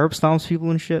like curb stomps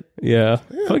people and shit. Yeah.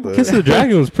 Fucking Kiss of the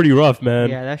Dragon was pretty rough, man.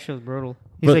 Yeah, that shit was brutal.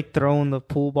 He's like throwing the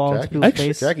pool ball into people's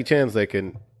face. Jackie Chan's like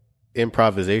an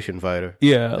improvisation fighter.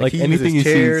 Yeah, like he anything uses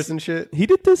he chairs sees. and shit. He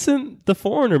did this in The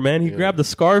Foreigner, man. He grabbed the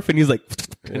scarf and he's like,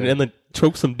 and then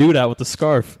choked some dude out with the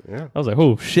scarf. Yeah. I was like,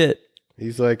 oh shit.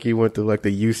 He's like, he went to like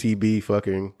the UCB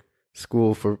fucking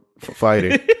school for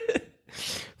fighting.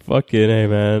 Fucking hey,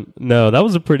 man. No, that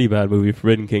was a pretty bad movie,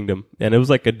 Forbidden Kingdom. And it was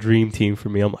like a dream team for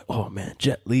me. I'm like, oh man,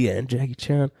 Jet Li and Jackie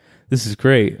Chan. This is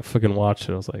great. I fucking watched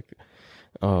it. I was like,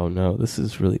 oh no, this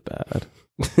is really bad.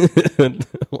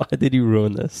 Why did you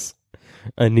ruin this?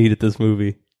 I needed this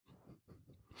movie.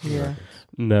 Yeah.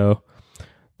 No.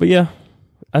 But yeah,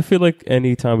 I feel like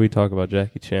anytime we talk about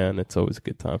Jackie Chan, it's always a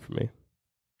good time for me.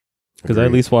 Because I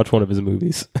at least watch one of his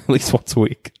movies, at least once a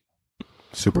week.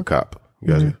 Super Cop. You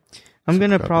guys I'm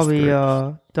going to probably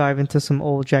dive into some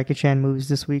old Jackie Chan movies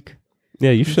this week.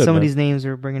 Yeah, you should. Some of these names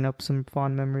are bringing up some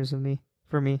fond memories of me.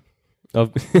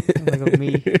 Of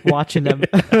me watching them.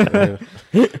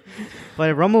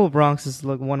 But Rumble of the Bronx is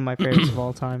like one of my favorites of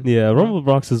all time. Yeah, Rumble of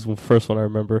the Bronx is the first one I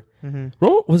remember. Mm-hmm.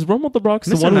 Was Rumble of the Bronx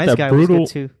the Mr. one Nice with Guy that brutal?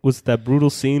 was good too. Was that brutal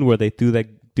scene where they threw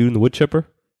that dude in the wood chipper?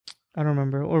 I don't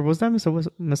remember. Or was that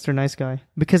Mr. Nice Guy?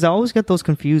 Because I always get those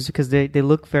confused because they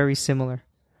look very similar.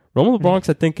 Rumble of the Bronx,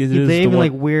 I think, is they the even one.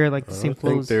 like wear like the same I don't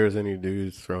think clothes. there's any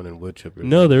dudes thrown in wood chippers.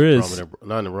 No, there is.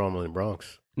 Not in the Rumble in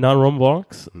Bronx. Not Rumble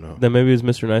Bronx? No. Then maybe it's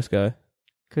Mr. Nice Guy.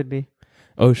 Could be.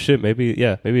 Oh shit, maybe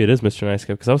it is Mr. Nice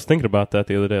Guy because I was thinking about that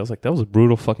the other day. I was like, that was a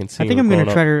brutal fucking scene. I think I'm gonna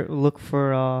try to look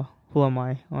for Who Am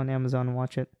I on Amazon and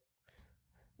watch it.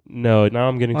 No, now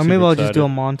I'm getting. Or super maybe I'll excited. just do a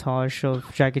montage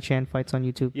of Jackie Chan fights on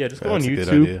YouTube. Yeah, just go That's on a good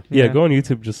YouTube. idea. Yeah, Yeah. go on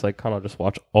YouTube. Just like kind of just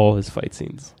watch all his fight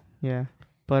scenes. Yeah,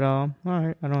 but all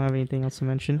right, I don't have anything else to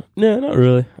mention. No, not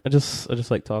really. I just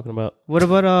like talking about. What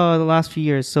about the last few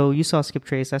years? So you saw Skip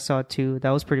Trace. I saw it too.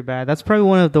 That was pretty bad. That's probably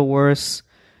one of the worst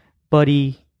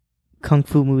buddy kung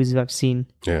fu movies I've seen.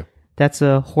 Yeah. That's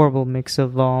a horrible mix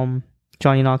of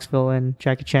Johnny Knoxville and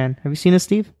Jackie Chan. Have you seen it,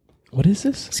 Steve? What is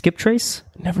this? Skip Trace?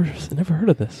 Never heard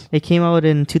of this. It came out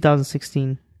in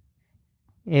 2016.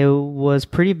 It was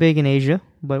pretty big in Asia,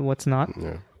 but what's not?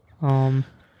 Yeah.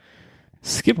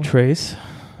 Skip Trace,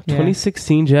 Yeah.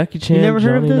 2016. Jackie Chan. You never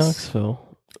heard of Johnny this?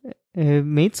 Knoxville. It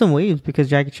made some waves because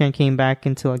Jackie Chan came back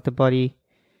into like the buddy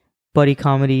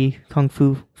comedy kung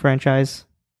fu franchise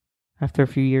after a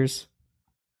few years.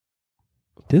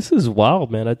 This is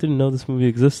wild, man. I didn't know this movie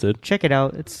existed. Check it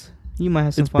out. You might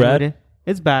have some It's fun bad? with it.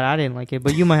 It's bad. I didn't like it,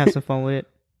 but you might have some fun with it.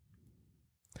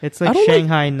 It's I like don't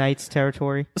Shanghai Nights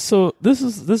territory. So this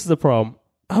is the problem.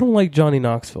 I don't like Johnny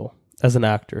Knoxville as an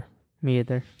actor. Me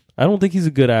either. I don't think he's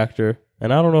a good actor,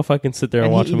 and I don't know if I can sit there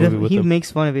and watch a movie with he him.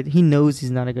 makes fun of it. He knows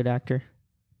he's not a good actor.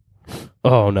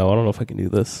 Oh no, I don't know if I can do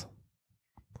this.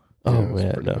 Oh Yeah, that's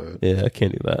man, pretty no, bad. yeah, I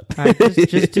can't do that. All right,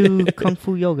 just do kung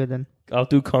fu yoga then. I'll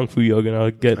do kung fu yoga and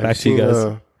I'll get Have back to you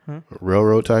seen, guys.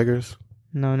 Railroad Tigers?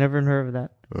 No, never heard of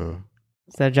that.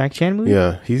 Is that a Jack Chan movie?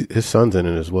 Yeah, his son's in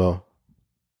it as well.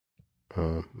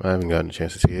 I haven't gotten a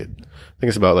chance to see it. I think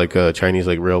it's about like Chinese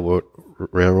like railroad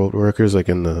workers like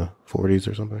in the 40s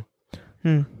or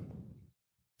something.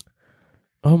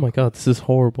 Oh my god, this is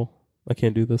horrible. I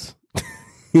can't do this.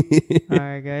 All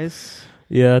right, guys.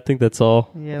 Yeah, I think that's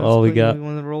all. Yeah, all we got. We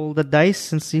want to roll the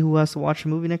dice and see who has to watch a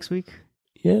movie next week.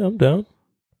 Yeah, I'm down.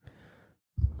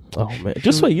 Oh man,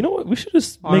 just wait. You know what? We should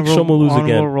just make Honorable- Shomo lose honorable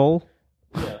again. roll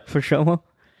for Shomo.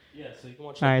 Yeah, so you can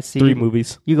watch All right, Steve. 3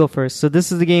 movies. You go first. So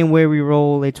this is the game where we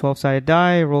roll a 12-sided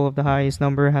die. Roll of the highest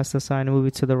number has to assign a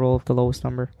movie to the roll of the lowest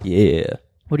number. Yeah.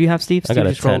 What do you have, Steve? I got a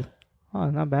just rolled. 10. Oh,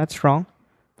 not bad. Strong.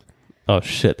 Oh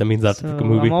shit, that means I have to So pick a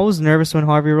movie. I'm always nervous when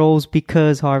Harvey rolls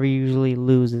because Harvey usually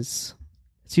loses.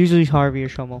 It's usually Harvey or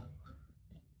Shomo.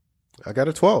 I got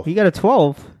a 12. You got a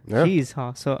 12? Yeah. Jeez,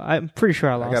 huh? So I'm pretty sure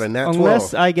I lost. got a nat 12.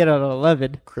 Unless I get an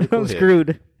 11. Critical I'm hit.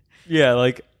 screwed. Yeah,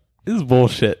 like this is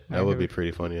bullshit. That would be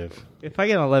pretty funny if If I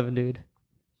get an 11, dude.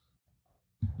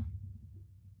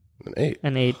 an 8.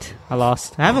 An 8. I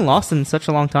lost. I haven't lost in such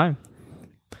a long time.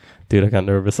 Dude, I got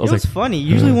nervous. I You was know like, what's funny?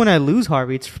 Usually when I lose,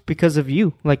 Harvey, it's because of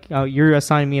you. Like, you're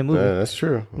assigning me a movie. Yeah, that's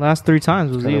true. Last 3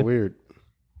 times was Kind you. of weird.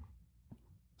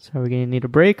 So are we going to need a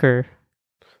break or?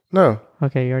 No.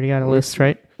 Okay, you already got a list,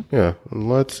 right? Yeah.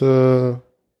 Let's do.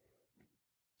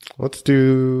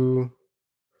 I'm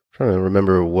trying to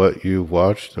remember what you've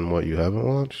watched and what you haven't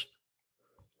watched.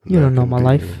 You don't know That my can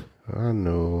life. I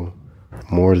know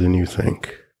more than you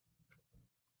think.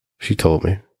 She told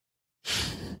me.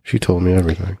 She told me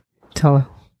everything. Tell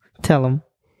him.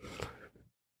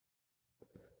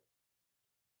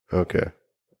 Okay.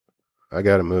 I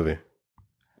got a movie.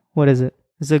 What is it?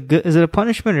 Is it good? Is it a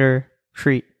punishment or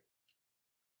treat?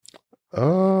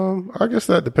 I guess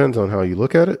that depends on how you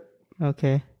look at it.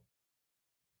 Okay.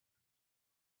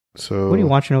 So What are you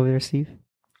watching over there, Steve?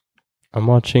 I'm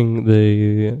watching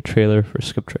the trailer for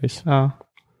Skip Trace. Oh.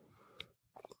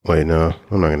 Wait, no,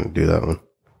 I'm not going to do that one.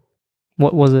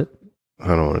 What was it? I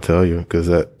don't want to tell you because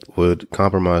that would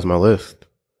compromise my list.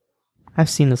 I've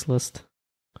seen this list.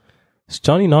 Is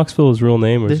Johnny Knoxville his real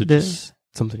name, or is it The- just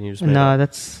something you just made Nah, up?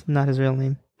 that's not his real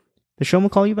name. Did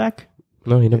Shoma call you back?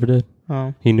 No, he never did.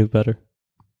 Oh. He knew better.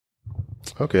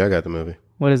 Okay, I got the movie.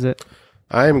 What is it?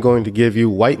 I am going to give you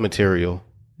White Material.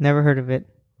 Never heard of it.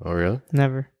 Oh, really?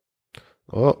 Never.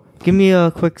 Well, Give me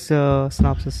a quick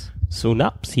synopsis.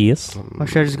 Synopsis. Or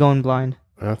should I just go in blind?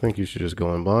 I think you should just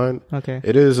go in blind. Okay.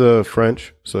 It is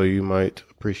French, so you might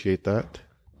appreciate that.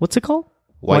 What's it called?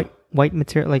 White. White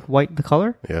material, like white the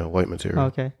color? Yeah, White Material. Oh,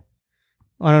 okay.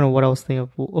 I don't know what else think of.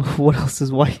 What else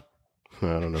is white?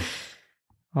 I don't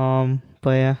know. But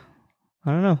yeah,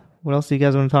 I don't know. What else do you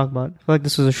guys want to talk about? I feel like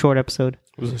this was a short episode.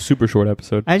 It was a super short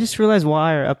episode. I just realized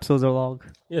why our episodes are long.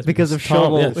 Yeah, it's because of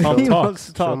Tom- Shomo. yeah, Tom He talks. wants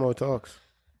to talk. Shomo talks.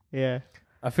 Yeah.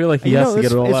 I feel like he You has know, to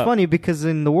get it all it's out. funny because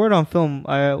in the Word on Film,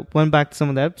 I went back to some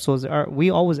of the episodes. We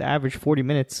always average 40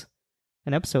 minutes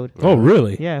an episode. Oh,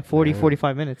 really? Yeah, 40,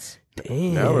 45 minutes.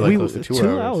 Damn. Now we're like close to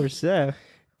 2 hours. Yeah.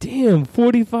 Damn,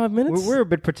 45 minutes? We're a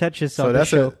bit pretentious So on the that's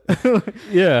show.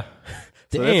 Yeah.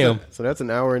 So Damn. so that's an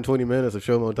hour and 20 minutes of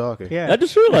Shomo talking. Yeah. I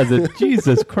just realized it.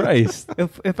 Jesus Christ.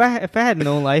 If I had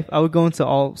no life, I would go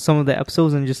into some of the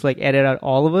episodes and just like edit out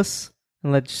all of us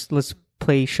and let's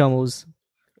play Shomo's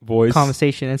Voice.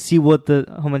 conversation and see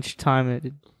how much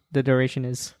time the duration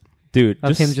is. Dude,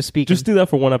 Of him just speaking. Just do that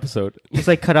for one episode. Just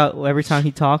like cut out every time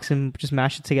he talks and just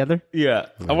mash it together. Yeah.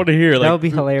 I want to hear like That would be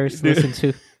hilarious to listen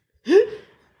to. It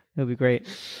would be great.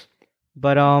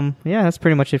 But yeah, that's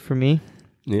pretty much it for me.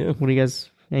 Yeah. What do you guys?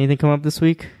 Anything come up this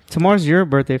week? Tomorrow's your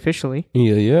birthday officially.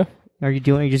 Yeah. Are you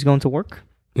just going to work?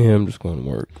 Yeah, I'm just going to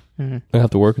work. Mm-hmm. I have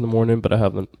to work in the morning, but I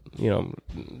haven't,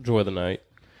 enjoy the night.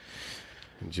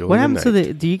 Enjoy What the happens to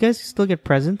night. do you guys still get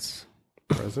presents?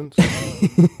 Presents?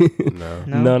 No.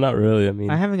 No? not really. I mean,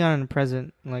 I haven't gotten a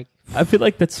present like. I feel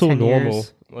like that's so 10 normal.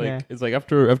 years. Like Yeah. it's like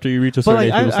after you reach a But certain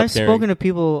like age, people stop I've caring. spoken to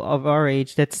people of our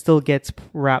age that still gets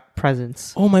wrap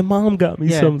presents. Oh, my mom got me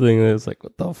Yeah. something. And it's like,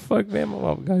 what the fuck, man? My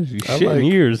mom got you I shit in like-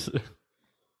 years.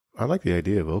 I like the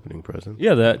idea of opening presents.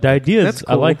 Yeah, the idea That's is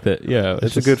I cool. like that. Yeah,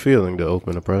 It's a just- good feeling to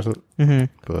open a present, Mm-hmm.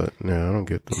 but yeah, I don't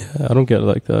get them. Yeah, I don't get it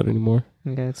like that anymore.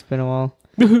 Yeah, it's been a while.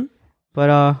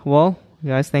 But well,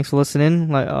 guys, thanks for listening.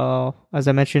 Like as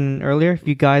I mentioned earlier, if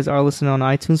you guys are listening on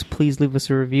iTunes, please leave us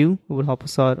a review. It would help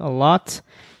us out a lot.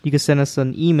 You can send us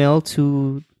an email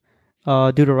to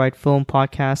do the right film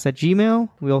podcast at Gmail.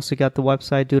 We also got the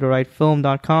website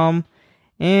dotherightfilm.com.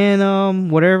 And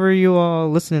whatever you are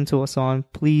listening to us on,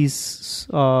 please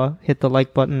hit the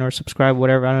like button or subscribe,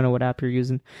 whatever. I don't know what app you're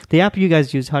using. The app you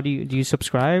guys use, how do you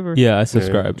subscribe? Or? Yeah, I Yeah,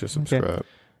 subscribe, just subscribe.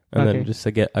 and Okay. then just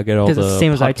I get all the Because it's the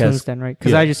same as podcast- iTunes then, right?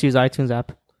 Because Yeah. I just use iTunes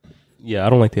app. Yeah, I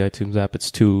don't like the iTunes app. It's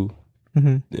too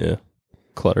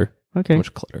clutter. Okay. Too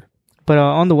much clutter. But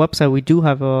on the website, we do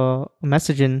have a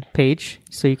messaging page,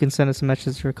 so you can send us a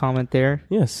message or comment there.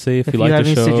 Yeah, say if If you you like have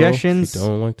the any show, suggestions if you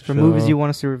don't like the For show. movies you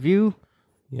want us to review,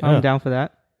 yeah. I'm down for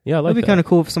that. Yeah, I like It'd be that. kind of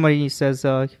cool if somebody says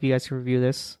if you guys can review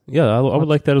this. Yeah, I would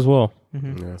like that as well.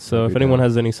 Mm-hmm. Yeah, So if anyone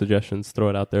has any suggestions, throw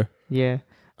it out there. Yeah.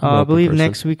 I'm an I open believe person.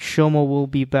 next week Shomo will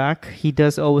be back. He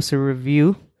does owe us a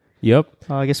review. Yep.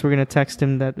 I guess we're going to text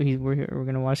him that we're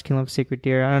going to watch Kingdom of Sacred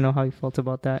Deer. I don't know how he felt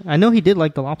about that. I know he did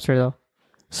like The Lobster, though.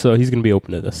 So he's gonna be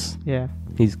open to this. Yeah.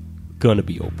 He's gonna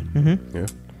be open. Mm-hmm. Yeah.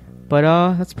 But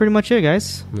that's pretty much it,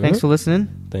 guys. All Thanks right. for listening.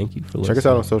 Thank you for Check listening. us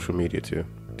out on social media too.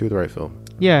 Do the right film.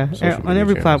 Yeah, Social on media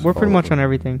every channels, platform. We're pretty all of much on them.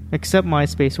 everything except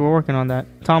MySpace. We're working on that.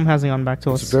 Tom hasn't gone back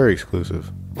to It's us. very exclusive.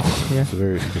 Yeah. It's a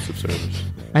very exclusive service.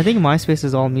 I think MySpace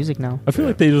is all music now. I feel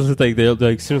like they just like they're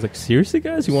like seriously like seriously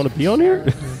guys, you want to be on here?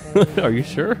 Are you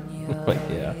sure? Like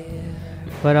yeah.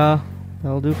 But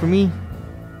that'll do for me.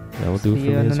 That will do it See for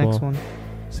you me in the as next well. one.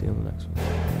 See you in the next one.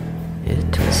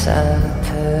 It was a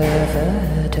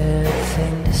perverted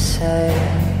thing to say,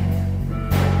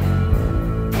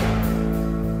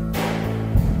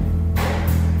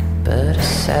 but I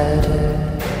said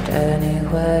it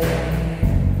anyway.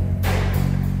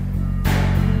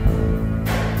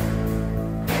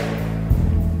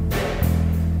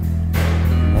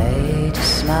 Made you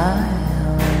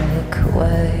smile and look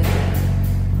away.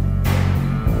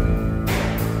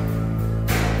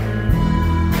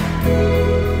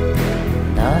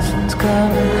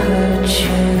 come